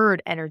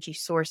preferred energy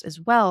source as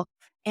well.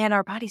 And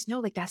our bodies know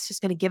like that's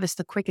just going to give us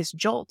the quickest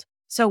jolt.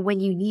 So when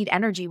you need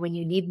energy, when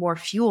you need more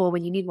fuel,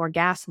 when you need more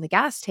gas in the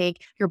gas tank,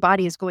 your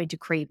body is going to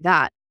crave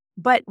that.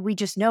 But we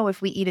just know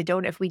if we eat a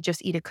donut, if we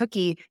just eat a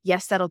cookie,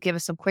 yes, that'll give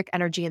us some quick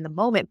energy in the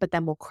moment, but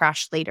then we'll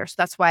crash later. So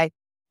that's why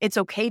it's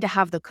okay to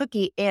have the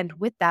cookie. And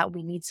with that,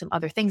 we need some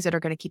other things that are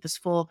going to keep us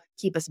full,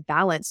 keep us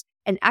balanced.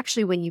 And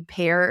actually, when you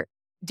pair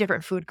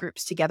different food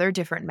groups together,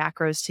 different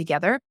macros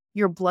together,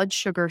 your blood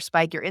sugar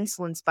spike, your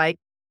insulin spike.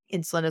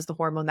 Insulin is the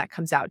hormone that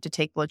comes out to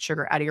take blood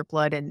sugar out of your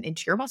blood and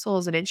into your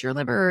muscles and into your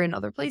liver and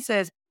other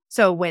places.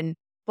 So when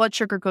blood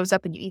sugar goes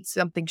up and you eat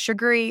something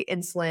sugary,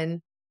 insulin,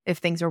 if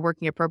things are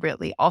working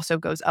appropriately, also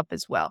goes up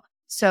as well.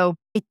 So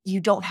you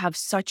don't have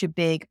such a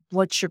big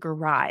blood sugar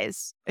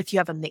rise if you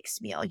have a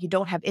mixed meal. You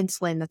don't have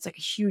insulin that's like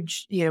a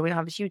huge, we don't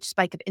have a huge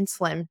spike of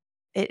insulin.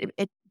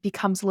 It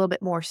becomes a little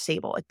bit more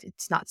stable.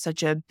 It's not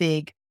such a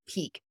big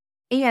peak.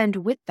 And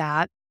with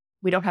that,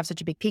 we don't have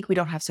such a big peak. We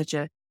don't have such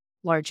a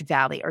large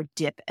valley or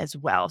dip as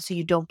well. So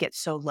you don't get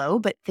so low,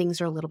 but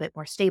things are a little bit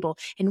more stable.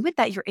 And with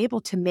that, you're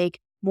able to make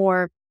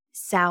more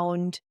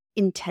sound,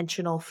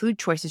 intentional food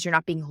choices. You're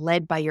not being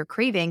led by your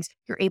cravings.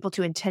 You're able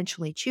to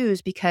intentionally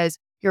choose because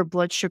your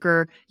blood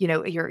sugar,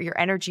 your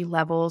energy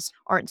levels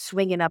aren't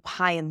swinging up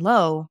high and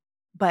low,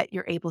 but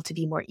you're able to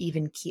be more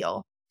even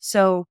keel.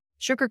 So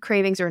sugar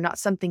cravings are not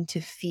something to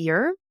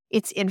fear.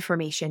 It's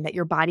information that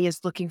your body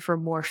is looking for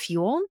more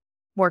fuel,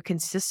 more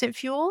consistent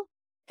fuel,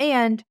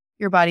 and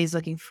your body is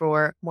looking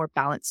for more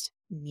balanced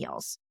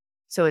meals.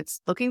 So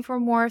it's looking for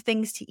more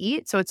things to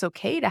eat. So it's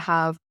okay to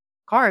have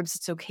carbs.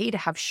 It's okay to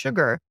have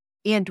sugar.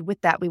 And with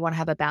that, we want to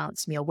have a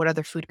balanced meal. What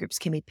other food groups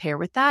can we pair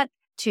with that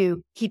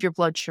to keep your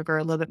blood sugar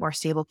a little bit more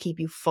stable, keep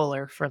you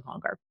fuller for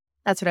longer?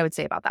 That's what I would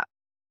say about that.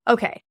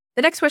 Okay.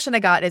 The next question I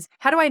got is,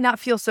 how do I not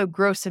feel so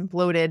gross and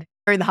bloated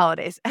during the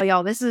holidays?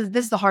 Y'all, this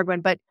is the hard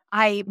one, but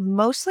I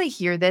mostly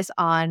hear this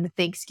on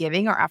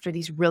Thanksgiving or after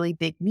these really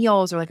big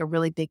meals or like a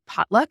really big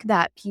potluck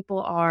that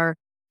people are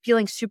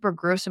feeling super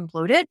gross and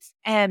bloated.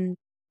 And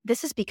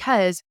this is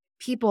because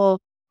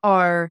people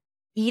are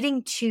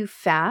eating too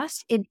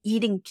fast and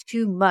eating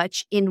too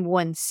much in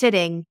one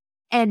sitting.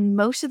 And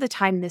most of the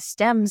time, this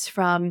stems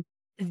from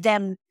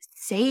them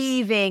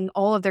saving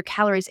all of their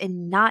calories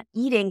and not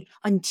eating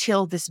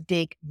until this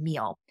big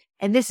meal.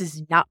 And this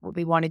is not what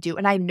we want to do.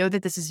 And I know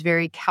that this is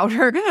very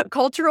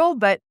countercultural,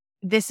 but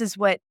this is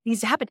what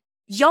needs to happen.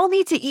 Y'all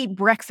need to eat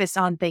breakfast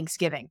on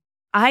Thanksgiving.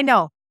 I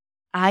know.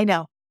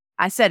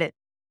 I said it.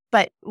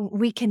 But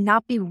we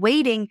cannot be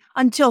waiting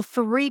until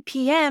 3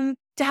 p.m.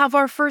 to have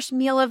our first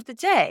meal of the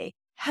day.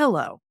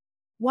 Hello.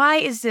 Why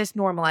is this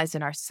normalized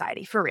in our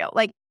society? For real.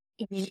 Like,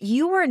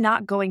 you are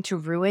not going to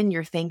ruin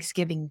your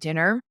Thanksgiving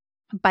dinner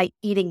by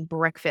eating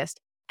breakfast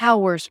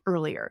hours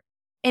earlier.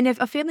 And if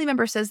a family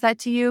member says that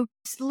to you,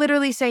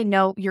 literally say,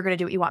 no, you're going to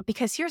do what you want.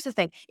 Because here's the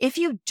thing. If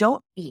you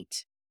don't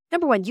eat,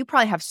 number one, you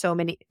probably have so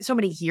many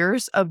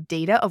years of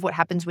data of what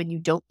happens when you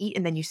don't eat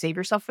and then you save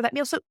yourself for that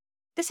meal. So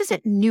this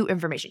isn't new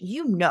information.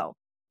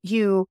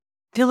 You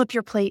fill up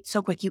your plate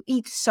so quick. You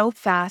eat so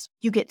fast.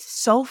 You get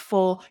so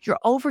full. You're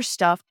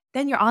overstuffed.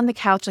 Then you're on the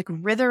couch, like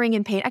writhing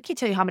in pain. I can't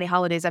tell you how many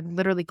holidays I've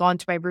literally gone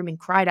to my room and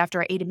cried after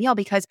I ate a meal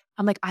because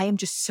I'm like, I am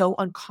just so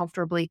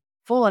uncomfortably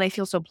full and I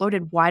feel so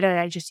bloated. Why did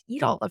I just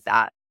eat all of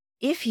that?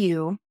 If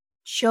you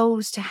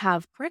chose to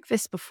have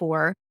breakfast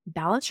before,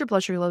 balance your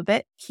blood sugar a little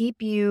bit,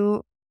 keep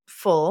you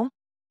full,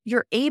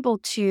 you're able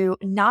to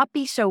not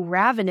be so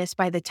ravenous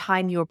by the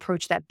time you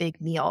approach that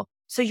big meal.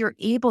 So you're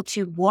able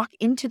to walk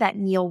into that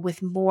meal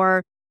with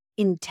more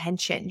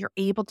intention. You're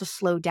able to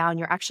slow down.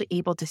 You're actually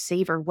able to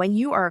savor. When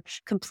you are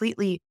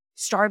completely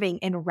starving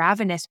and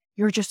ravenous,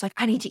 you're just like,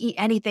 I need to eat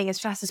anything as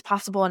fast as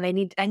possible. And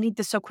I need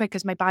this so quick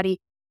because my body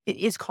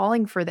is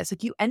calling for this.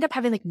 Like, you end up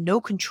having like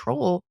no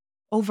control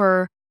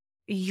over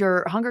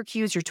your hunger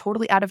cues. You're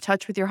totally out of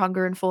touch with your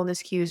hunger and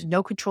fullness cues,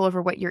 no control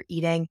over what you're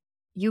eating.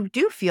 You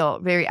do feel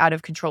very out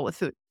of control with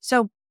food.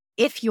 So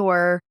if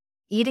you're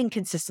eating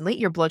consistently,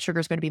 your blood sugar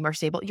is going to be more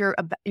stable.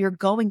 You're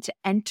going to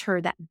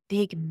enter that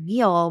big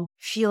meal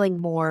feeling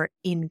more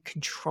in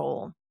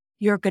control.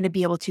 you're going to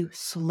be able to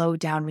slow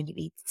down when you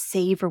eat,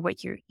 savor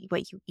what you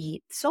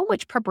eat. So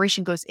much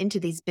preparation goes into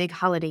these big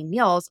holiday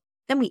meals.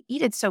 Then we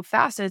eat it so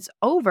fast and it's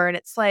over. And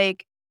it's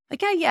like,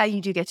 yeah, you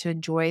do get to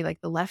enjoy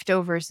like the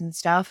leftovers and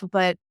stuff,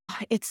 but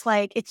it's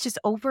like, it's just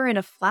over in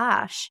a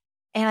flash.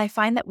 And I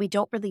find that we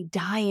don't really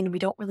dine, we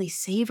don't really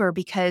savor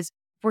because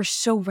we're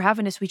so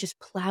ravenous, we just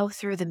plow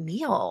through the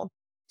meal.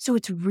 So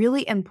it's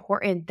really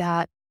important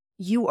that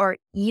you are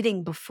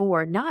eating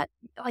before, not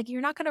like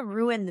you're not going to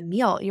ruin the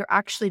meal.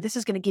 This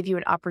is going to give you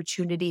an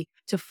opportunity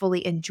to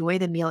fully enjoy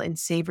the meal and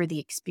savor the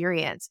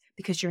experience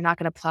because you're not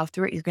going to plow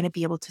through it. You're going to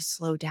be able to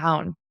slow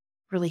down,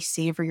 really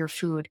savor your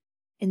food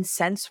and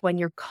sense when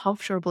you're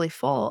comfortably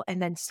full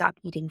and then stop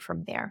eating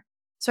from there.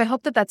 So I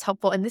hope that that's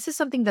helpful. And this is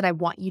something that I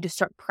want you to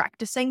start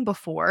practicing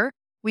before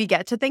we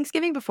get to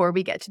Thanksgiving, before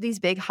we get to these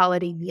big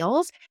holiday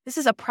meals. This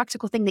is a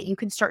practical thing that you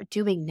can start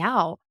doing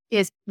now,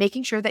 is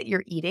making sure that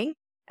you're eating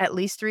at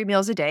least 3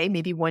 meals a day,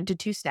 maybe 1 to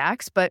 2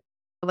 snacks. But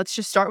let's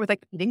just start with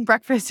like eating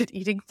breakfast and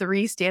eating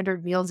 3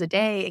 standard meals a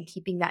day and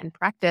keeping that in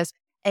practice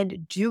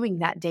and doing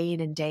that day in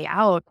and day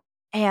out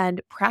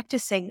and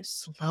practicing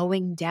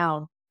slowing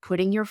down,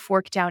 putting your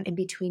fork down in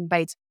between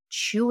bites,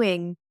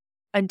 chewing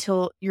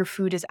until your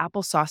food is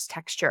applesauce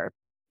texture,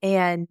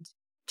 and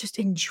just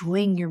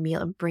enjoying your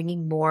meal and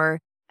bringing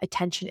more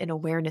attention and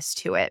awareness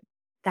to it.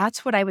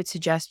 That's what I would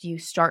suggest you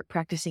start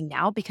practicing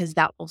now, because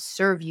that will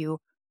serve you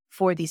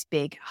for these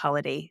big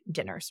holiday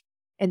dinners.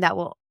 And that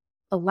will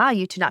allow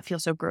you to not feel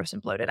so gross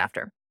and bloated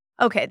after.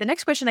 Okay, the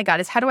next question I got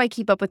is, how do I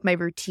keep up with my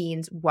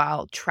routines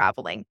while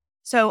traveling?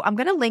 So I'm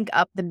going to link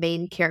up the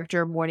main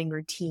character morning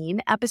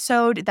routine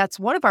episode. That's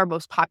one of our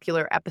most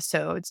popular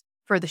episodes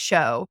for the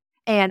show.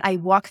 And I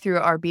walk through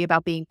our Be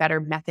About Being Better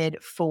method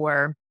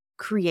for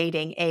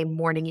creating a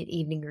morning and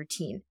evening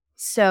routine.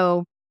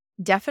 So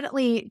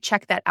definitely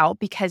check that out,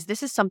 because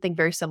this is something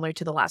very similar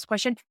to the last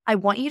question. I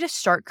want you to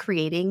start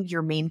creating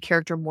your main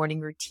character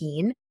morning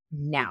routine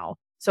now.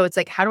 So it's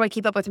like, how do I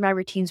keep up with my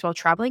routines while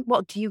traveling?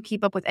 Well, do you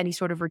keep up with any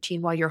sort of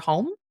routine while you're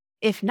home?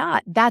 If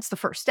not, that's the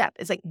first step.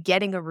 It's like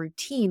getting a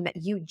routine that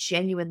you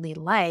genuinely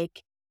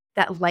like,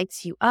 that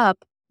lights you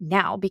up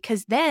now,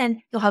 because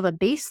then you'll have a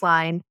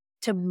baseline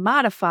to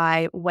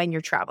modify when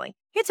you're traveling.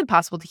 It's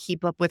impossible to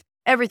keep up with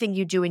everything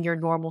you do in your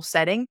normal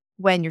setting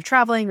when you're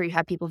traveling, or you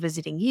have people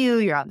visiting you,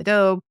 you're on the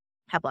go,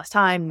 have less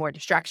time, more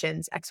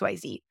distractions,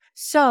 XYZ.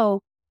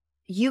 So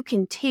you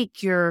can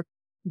take your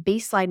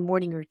baseline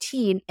morning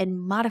routine and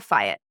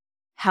modify it.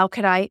 How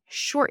could I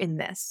shorten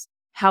this?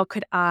 How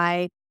could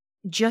I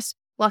just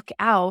luck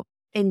out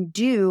and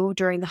do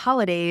during the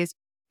holidays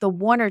the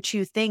 1 or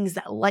 2 things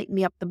that light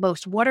me up the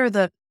most? What are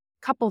the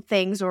couple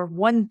things or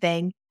one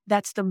thing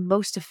that's the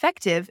most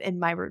effective in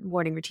my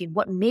morning routine?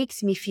 What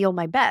makes me feel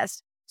my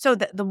best? So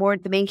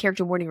the main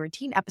character morning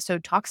routine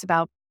episode talks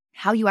about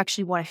how you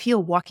actually want to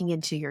feel walking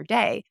into your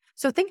day.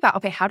 So think about,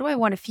 okay, how do I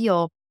want to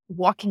feel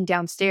walking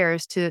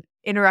downstairs to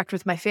interact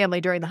with my family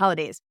during the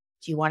holidays?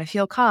 Do you want to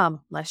feel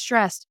calm, less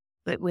stressed,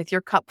 but with your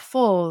cup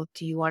full?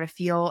 Do you want to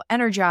feel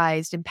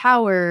energized,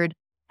 empowered,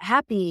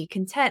 happy,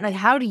 content? Like,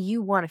 how do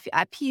you want to feel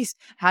at peace?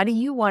 How do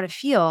you want to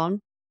feel?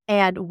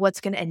 And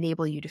what's going to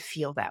enable you to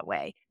feel that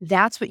way?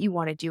 That's what you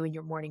want to do in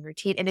your morning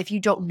routine. And if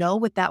you don't know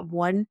what that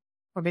one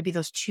or maybe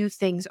those 2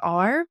 things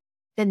are,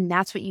 then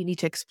that's what you need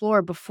to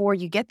explore before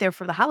you get there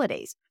for the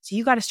holidays. So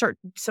you got to start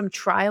some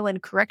trial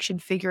and correction,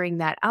 figuring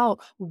that out,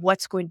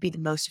 what's going to be the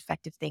most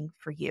effective thing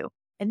for you.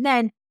 And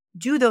then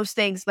do those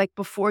things like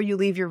before you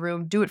leave your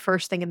room, do it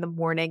first thing in the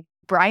morning.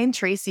 Brian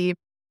Tracy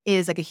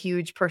is like a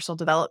huge personal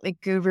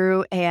development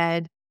guru,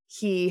 and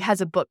he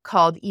has a book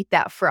called Eat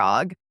That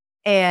Frog.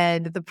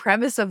 And the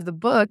premise of the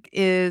book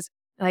is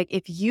like,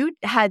 if you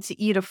had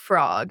to eat a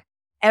frog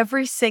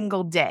every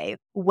single day,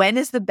 when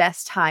is the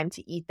best time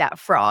to eat that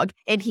frog?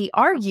 And he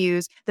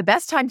argues the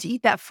best time to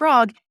eat that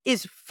frog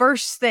is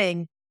first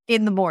thing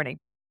in the morning.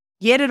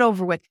 Get it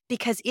over with.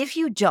 Because if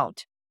you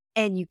don't,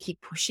 and you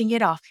keep pushing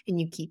it off and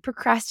you keep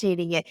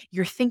procrastinating it,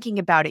 you're thinking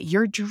about it,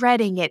 you're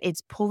dreading it,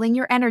 it's pulling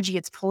your energy,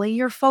 it's pulling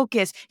your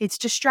focus, it's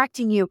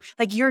distracting you,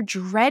 like you're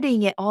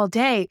dreading it all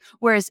day.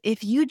 Whereas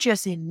if you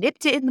just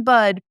nipped it in the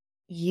bud,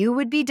 you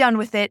would be done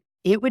with it,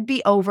 it would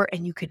be over,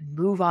 and you could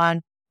move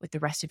on with the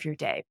rest of your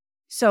day.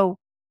 So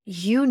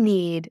you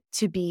need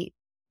to be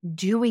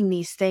doing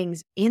these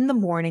things in the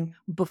morning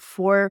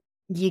before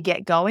you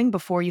get going,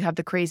 before you have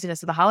the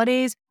craziness of the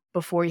holidays,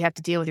 before you have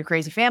to deal with your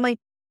crazy family.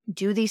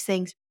 Do these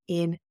things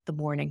in the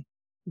morning.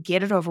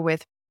 Get it over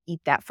with.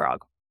 Eat that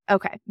frog.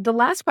 Okay. The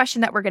last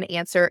question that we're going to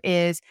answer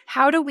is,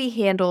 how do we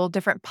handle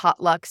different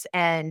potlucks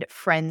and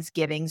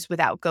Friendsgivings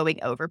without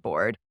going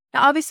overboard?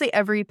 Now, obviously,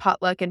 every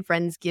potluck and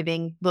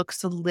Friendsgiving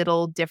looks a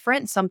little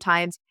different.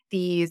 Sometimes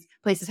these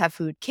places have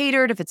food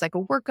catered if it's like a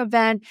work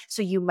event,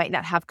 so you might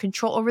not have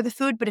control over the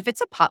food. But if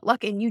it's a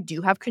potluck and you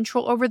do have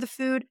control over the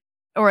food,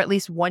 or at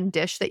least one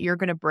dish that you're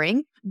going to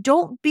bring,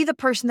 don't be the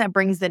person that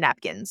brings the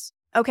napkins.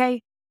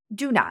 Okay?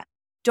 Do not.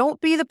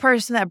 Don't be the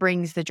person that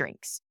brings the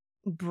drinks.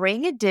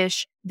 Bring a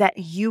dish that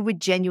you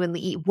would genuinely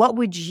eat. What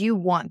would you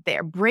want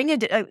there? Bring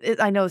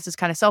I know this is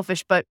kind of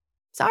selfish, but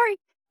sorry.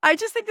 I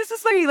just think this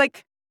is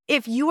like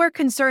if you are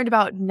concerned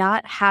about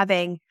not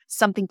having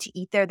something to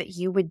eat there that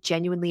you would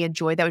genuinely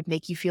enjoy, that would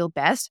make you feel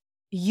best,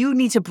 you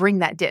need to bring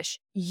that dish.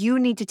 You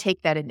need to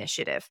take that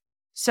initiative.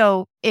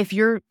 So if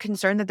you're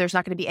concerned that there's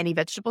not going to be any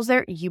vegetables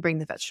there, you bring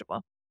the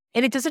vegetable.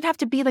 And it doesn't have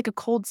to be like a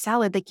cold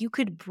salad. Like you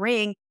could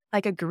bring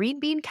like a green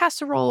bean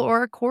casserole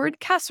or a corn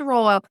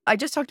casserole. I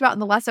just talked about in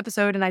the last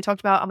episode, and I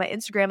talked about on my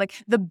Instagram, like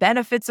the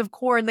benefits of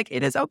corn. Like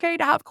it is okay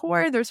to have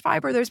corn. There's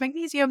fiber, there's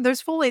magnesium,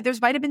 there's folate, there's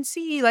vitamin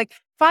C, like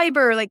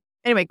fiber. Like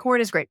anyway,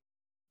 corn is great.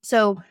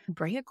 So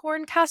bring a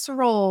corn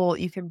casserole.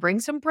 You can bring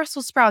some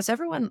Brussels sprouts.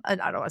 Everyone, I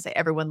don't want to say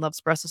everyone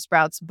loves Brussels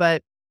sprouts,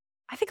 but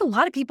I think a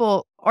lot of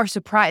people are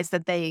surprised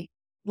that they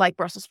like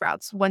Brussels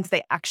sprouts once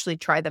they actually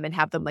try them and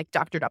have them like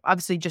doctored up.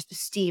 Obviously, just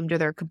steamed or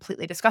they're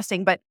completely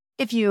disgusting. But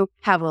if you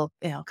have a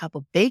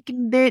couple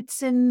bacon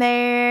bits in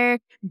there,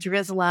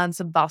 drizzle on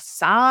some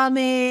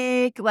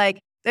balsamic,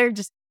 like they're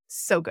just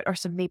so good. Or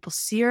some maple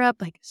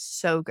syrup, like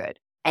so good.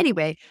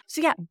 Anyway,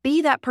 so yeah,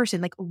 be that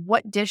person. Like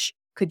what dish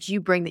could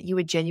you bring that you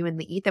would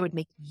genuinely eat that would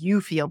make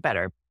you feel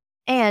better?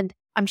 And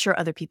I'm sure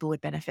other people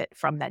would benefit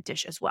from that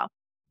dish as well.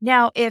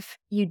 Now, if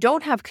you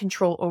don't have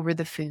control over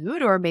the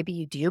food, or maybe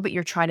you do, but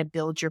you're trying to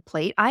build your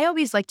plate, I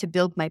always like to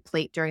build my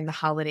plate during the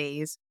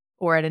holidays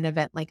or at an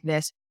event like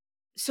this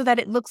so that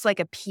it looks like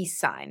a peace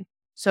sign.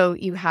 So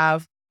you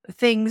have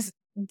things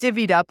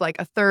divvied up like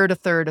a third, a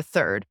third, a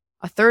third.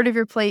 A third of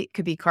your plate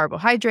could be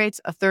carbohydrates,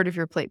 a third of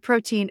your plate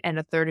protein, and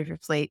a third of your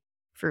plate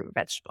fruit or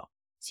vegetable.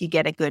 So you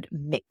get a good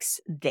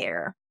mix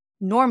there.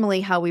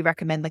 Normally, how we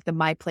recommend like the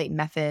My Plate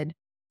method,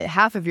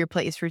 half of your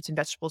plate is fruits and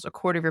vegetables, a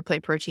quarter of your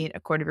plate protein,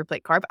 a quarter of your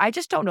plate carb. I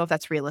just don't know if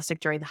that's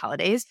realistic during the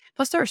holidays.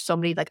 Plus, there are so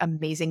many like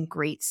amazing,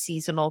 great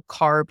seasonal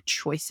carb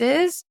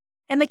choices.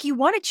 And like you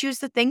want to choose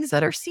the things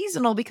that are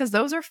seasonal because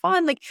those are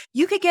fun. Like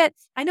you could get,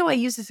 I know I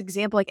use this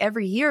example like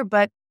every year,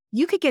 but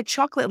you could get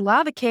chocolate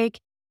lava cake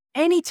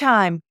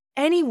anytime,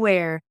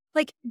 anywhere.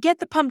 Like get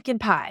the pumpkin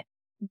pie,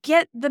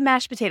 get the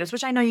mashed potatoes,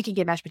 which I know you can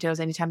get mashed potatoes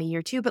any time of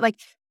year too, but like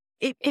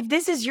if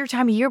this is your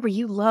time of year where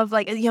you love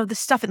like, the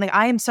stuffing, like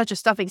I am such a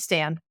stuffing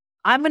stan,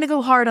 I'm going to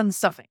go hard on the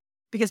stuffing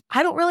because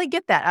I don't really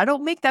get that. I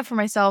don't make that for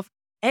myself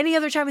any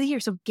other time of the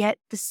year. So get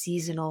the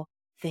seasonal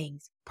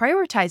things,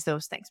 prioritize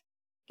those things.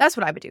 That's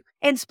what I would do.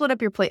 And split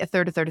up your plate a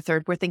third, a third, a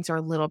third, where things are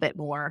a little bit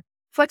more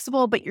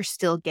flexible, but you're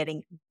still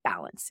getting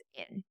balance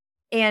in.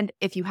 And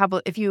if you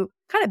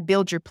kind of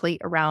build your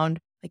plate around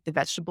like the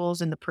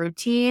vegetables and the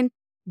protein,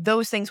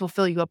 those things will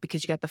fill you up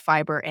because you got the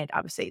fiber, and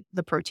obviously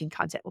the protein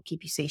content will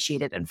keep you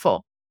satiated and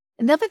full.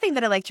 Another thing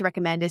that I like to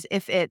recommend is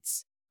if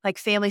it's like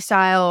family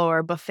style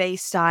or buffet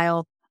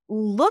style,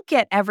 look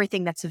at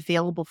everything that's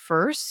available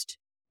first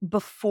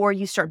before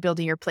you start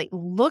building your plate.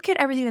 Look at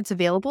everything that's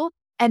available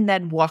and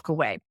then walk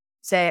away.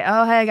 Say,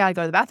 oh, hey, I got to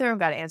go to the bathroom,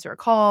 got to answer a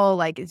call.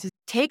 Like just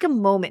take a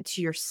moment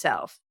to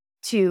yourself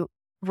to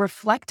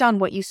reflect on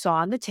what you saw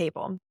on the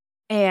table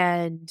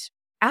and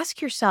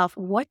ask yourself,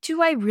 what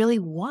do I really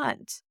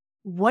want?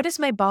 What is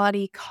my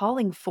body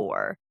calling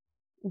for?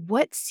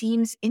 What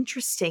seems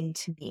interesting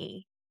to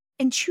me?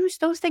 And choose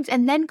those things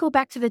and then go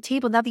back to the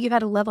table. Now that you've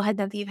had a level head,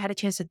 now that you've had a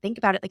chance to think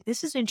about it, like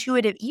this is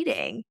intuitive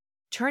eating,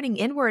 turning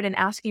inward and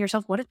asking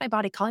yourself, what is my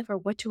body calling for?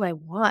 What do I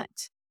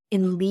want?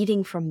 And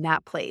leading from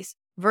that place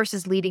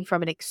versus leading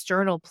from an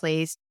external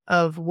place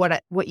of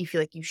what you feel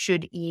like you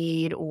should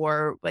eat,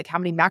 or like how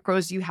many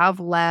macros you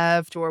have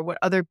left, or what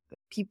other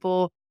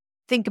people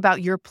think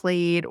about your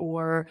plate,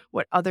 or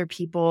what other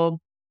people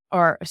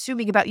are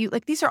assuming about you.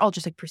 Like these are all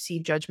just like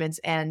perceived judgments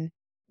and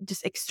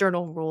just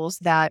external rules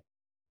that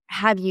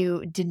have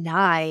you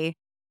deny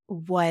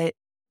what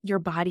your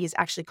body is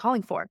actually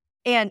calling for.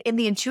 And in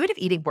the intuitive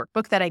eating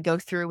workbook that I go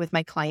through with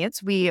my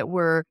clients, we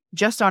were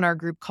just on our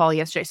group call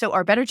yesterday. So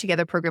our Better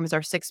Together program is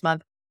our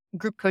 6-month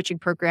group coaching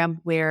program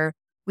where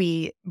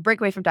we break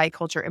away from diet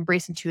culture,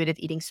 embrace intuitive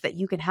eating so that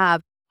you can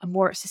have a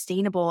more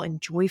sustainable and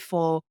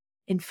joyful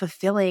and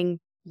fulfilling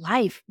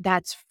life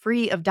that's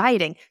free of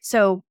dieting.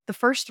 So the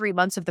first 3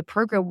 months of the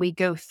program, we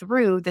go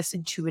through this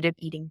intuitive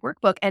eating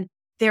workbook. And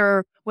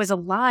there was a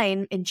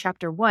line in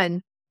chapter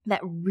 1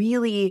 that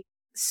really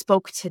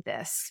spoke to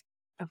this.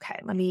 Okay,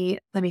 let me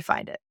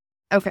find it.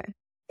 Okay.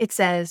 It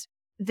says,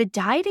 the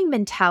dieting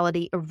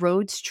mentality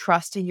erodes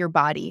trust in your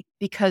body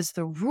because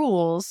the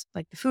rules,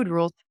 like the food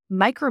rules,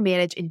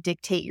 micromanage and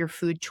dictate your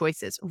food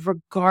choices,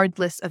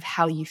 regardless of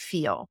how you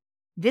feel.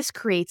 This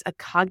creates a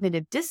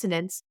cognitive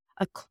dissonance,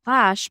 a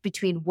clash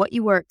between what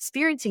you are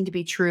experiencing to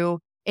be true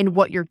and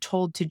what you're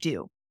told to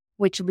do,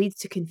 which leads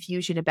to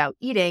confusion about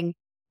eating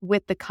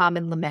with the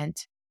common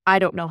lament, I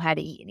don't know how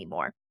to eat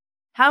anymore.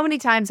 How many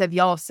times have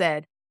y'all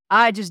said,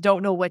 I just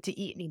don't know what to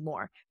eat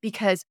anymore?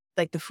 Because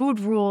like the food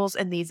rules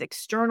and these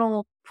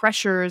external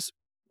pressures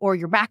or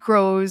your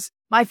macros,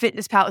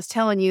 MyFitnessPal is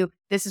telling you,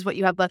 this is what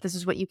you have left. This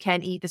is what you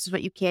can eat. This is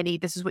what you can't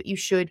eat. This is what you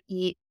should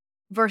eat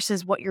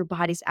versus what your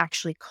body's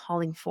actually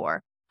calling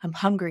for. I'm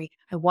hungry.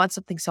 I want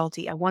something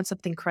salty. I want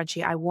something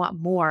crunchy. I want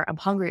more. I'm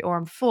hungry or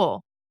I'm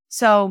full.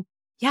 So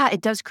yeah,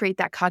 it does create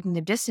that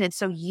cognitive dissonance.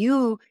 So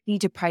you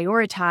need to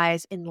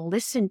prioritize and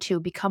listen to,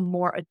 become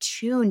more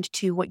attuned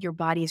to what your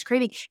body is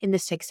craving. And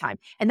this takes time.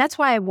 And that's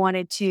why I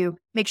wanted to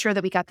make sure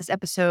that we got this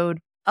episode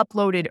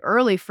uploaded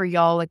early for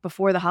y'all, like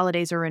before the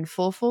holidays are in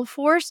full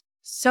force,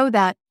 so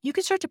that you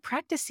can start to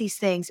practice these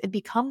things and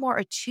become more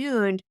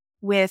attuned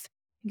with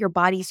your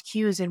body's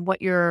cues and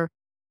what you're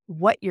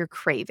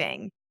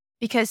craving.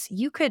 Because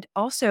you could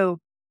also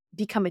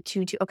become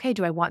attuned to, okay,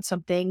 do I want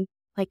something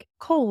like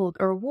cold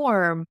or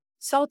warm,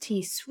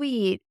 salty,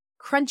 sweet,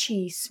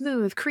 crunchy,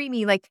 smooth,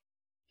 creamy? Like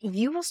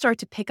you will start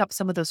to pick up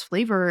some of those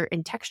flavor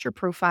and texture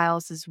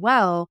profiles as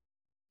well,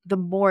 the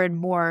more and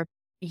more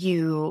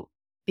you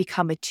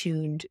become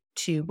attuned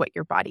to what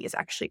your body is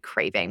actually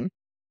craving.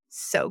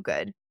 So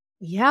good.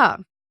 Yeah.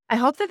 I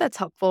hope that that's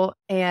helpful.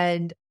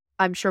 And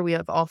I'm sure we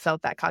have all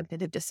felt that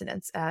cognitive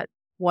dissonance at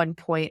one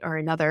point or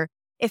another.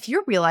 If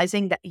you're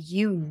realizing that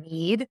you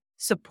need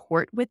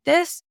support with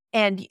this,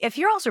 and if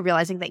you're also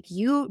realizing that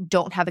you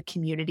don't have a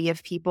community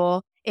of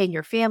people in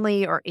your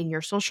family or in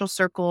your social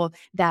circle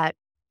that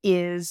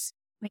is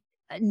like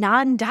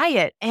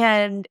non-diet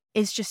and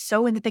is just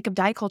so in the thick of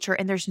diet culture,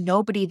 and there's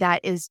nobody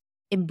that is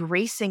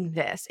embracing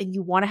this, and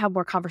you want to have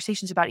more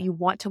conversations about it, you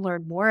want to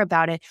learn more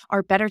about it,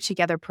 our Better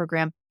Together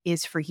program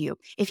is for you.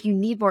 If you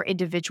need more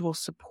individual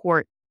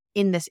support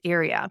in this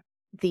area,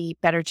 the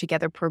Better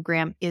Together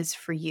program is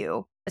for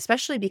you,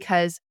 especially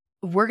because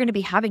we're going to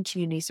be having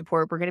community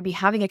support. We're going to be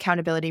having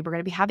accountability. We're going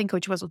to be having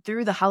Coach Wessel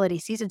through the holiday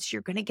season. So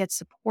you're going to get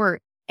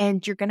support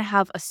and you're going to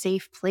have a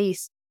safe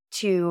place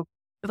to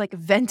like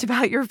vent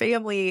about your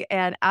family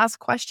and ask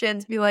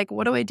questions, be like,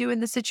 what do I do in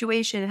this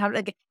situation? And how,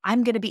 like,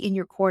 I'm going to be in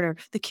your corner.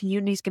 The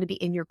community is going to be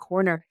in your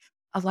corner.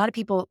 A lot of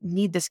people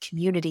need this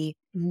community,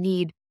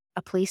 need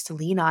a place to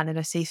lean on and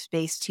a safe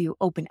space to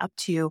open up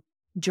to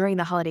during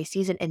the holiday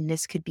season. And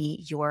this could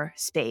be your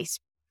space.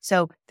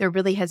 So there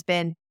really has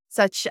been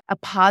such a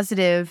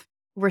positive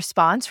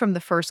response from the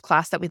first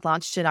class that we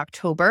launched in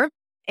October.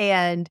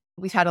 And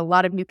we've had a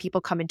lot of new people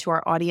come into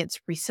our audience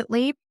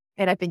recently.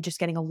 And I've been just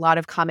getting a lot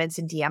of comments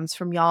and DMs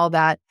from y'all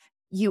that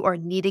you are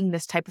needing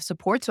this type of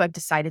support. So I've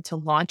decided to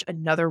launch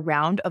another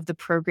round of the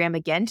program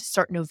again to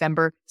start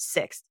November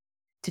 6th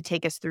to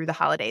take us through the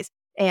holidays.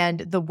 And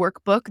the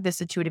workbook, this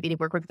intuitive eating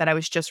workbook that I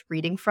was just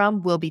reading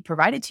from, will be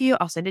provided to you.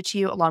 I'll send it to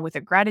you along with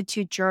a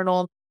gratitude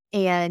journal.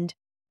 And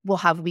we'll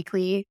have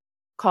weekly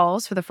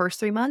calls for the first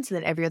 3 months and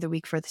then every other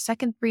week for the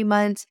second 3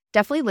 months.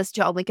 Definitely list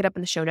to, I'll link it up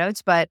in the show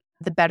notes, but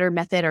the Better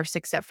Method or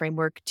 6-step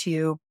framework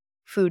to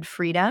food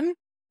freedom.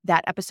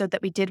 That episode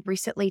that we did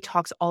recently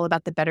talks all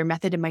about the Better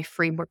Method and my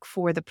framework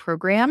for the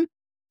program.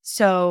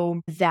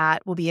 So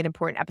that will be an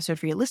important episode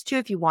for you to listen to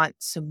if you want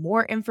some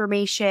more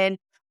information.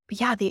 But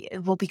yeah,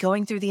 we'll be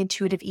going through the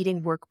intuitive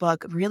eating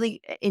workbook,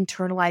 really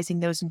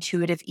internalizing those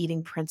intuitive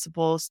eating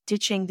principles,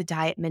 ditching the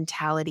diet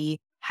mentality,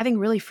 having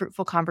really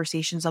fruitful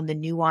conversations on the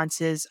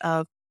nuances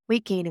of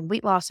weight gain and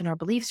weight loss and our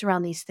beliefs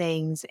around these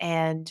things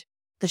and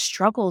the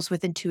struggles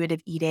with intuitive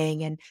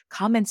eating and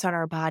comments on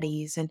our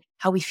bodies and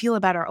how we feel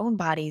about our own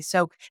bodies.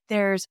 So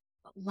there's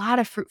a lot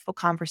of fruitful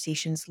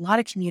conversations, a lot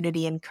of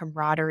community and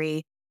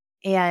camaraderie,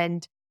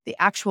 and the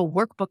actual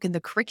workbook and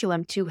the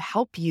curriculum to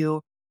help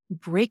you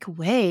break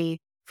away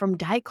from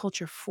diet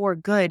culture for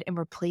good and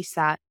replace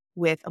that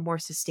with a more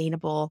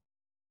sustainable,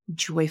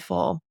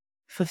 joyful,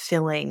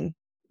 fulfilling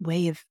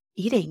way of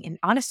eating and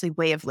honestly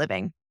way of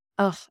living.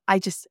 Oh,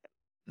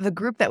 the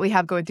group that we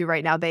have going through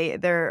right now,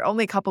 they're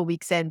only a couple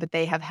weeks in, but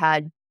they have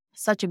had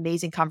such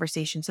amazing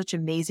conversations, such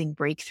amazing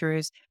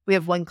breakthroughs. We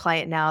have one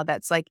client now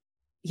that's like,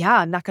 yeah,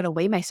 I'm not going to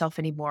weigh myself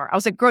anymore. I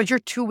was like, girl, you're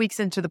 2 weeks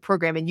into the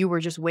program and you were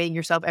just weighing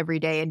yourself every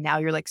day. And now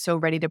you're like so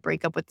ready to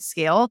break up with the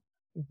scale.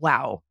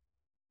 Wow.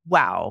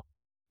 Wow.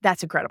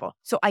 That's incredible.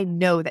 So I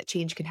know that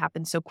change can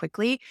happen so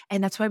quickly.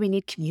 And that's why we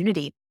need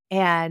community.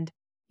 And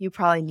you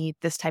probably need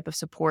this type of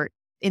support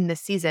in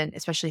this season,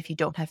 especially if you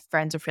don't have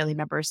friends or family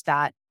members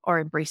that are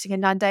embracing a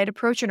non-diet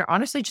approach and are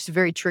honestly just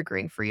very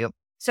triggering for you.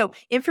 So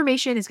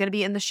information is going to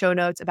be in the show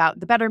notes about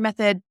the Better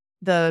Method,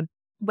 the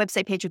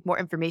website page with more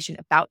information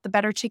about the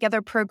Better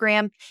Together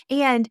program.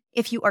 And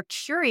if you are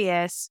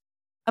curious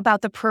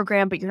about the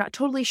program, but you're not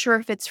totally sure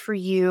if it's for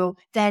you,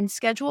 then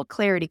schedule a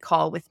clarity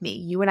call with me.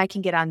 You and I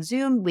can get on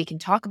Zoom. We can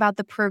talk about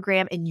the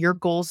program and your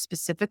goals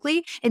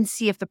specifically and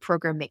see if the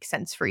program makes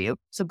sense for you.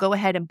 So go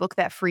ahead and book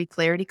that free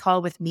clarity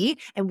call with me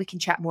and we can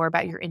chat more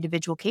about your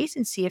individual case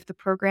and see if the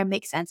program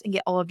makes sense and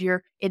get all of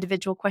your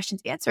individual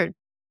questions answered.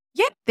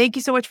 Yeah, thank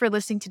you so much for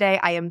listening today.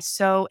 I am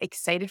so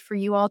excited for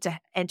you all to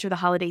enter the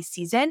holiday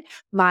season.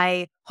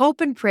 My hope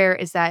and prayer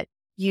is that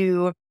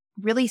you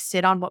really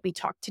sit on what we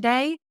talked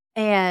today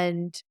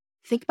and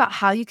think about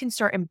how you can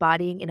start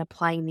embodying and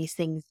applying these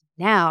things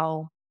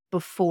now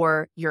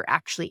before you're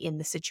actually in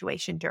the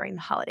situation during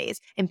the holidays.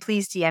 And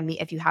please DM me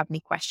if you have any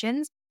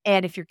questions.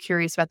 And if you're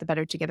curious about the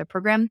Better Together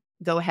program,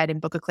 go ahead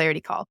and book a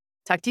clarity call.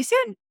 Talk to you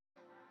soon.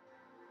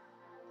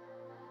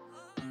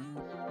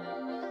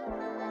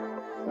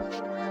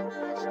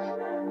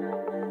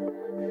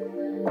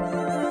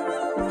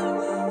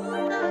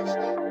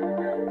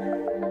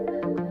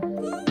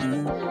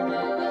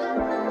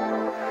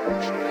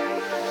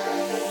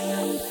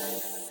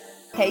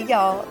 Hey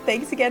y'all,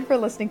 thanks again for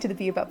listening to the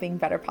Be About Being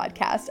Better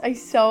podcast. I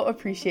so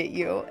appreciate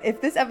you.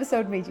 If this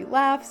episode made you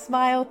laugh,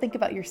 smile, think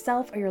about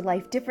yourself or your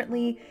life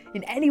differently,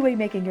 in any way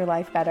making your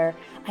life better,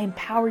 I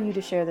empower you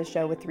to share the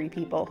show with 3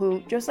 people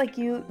who, just like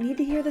you, need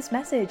to hear this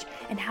message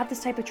and have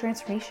this type of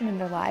transformation in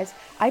their lives.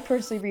 I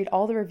personally read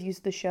all the reviews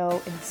of the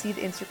show and see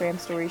the Instagram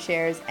story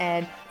shares,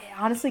 and it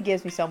honestly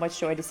gives me so much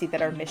joy to see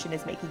that our mission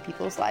is making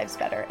people's lives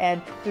better,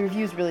 and the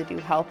reviews really do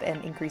help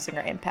in increasing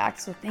our impact.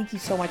 So thank you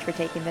so much for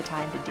taking the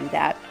time to do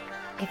that.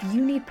 If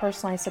you need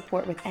personalized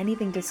support with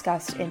anything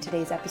discussed in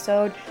today's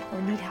episode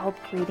or need help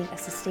creating a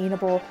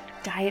sustainable,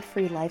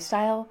 diet-free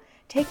lifestyle,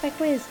 take my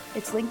quiz.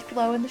 It's linked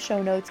below in the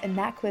show notes, and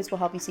that quiz will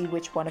help you see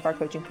which one of our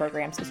coaching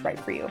programs is right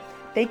for you.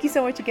 Thank you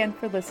so much again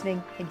for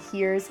listening, and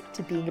here's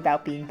to being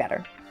about being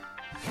better.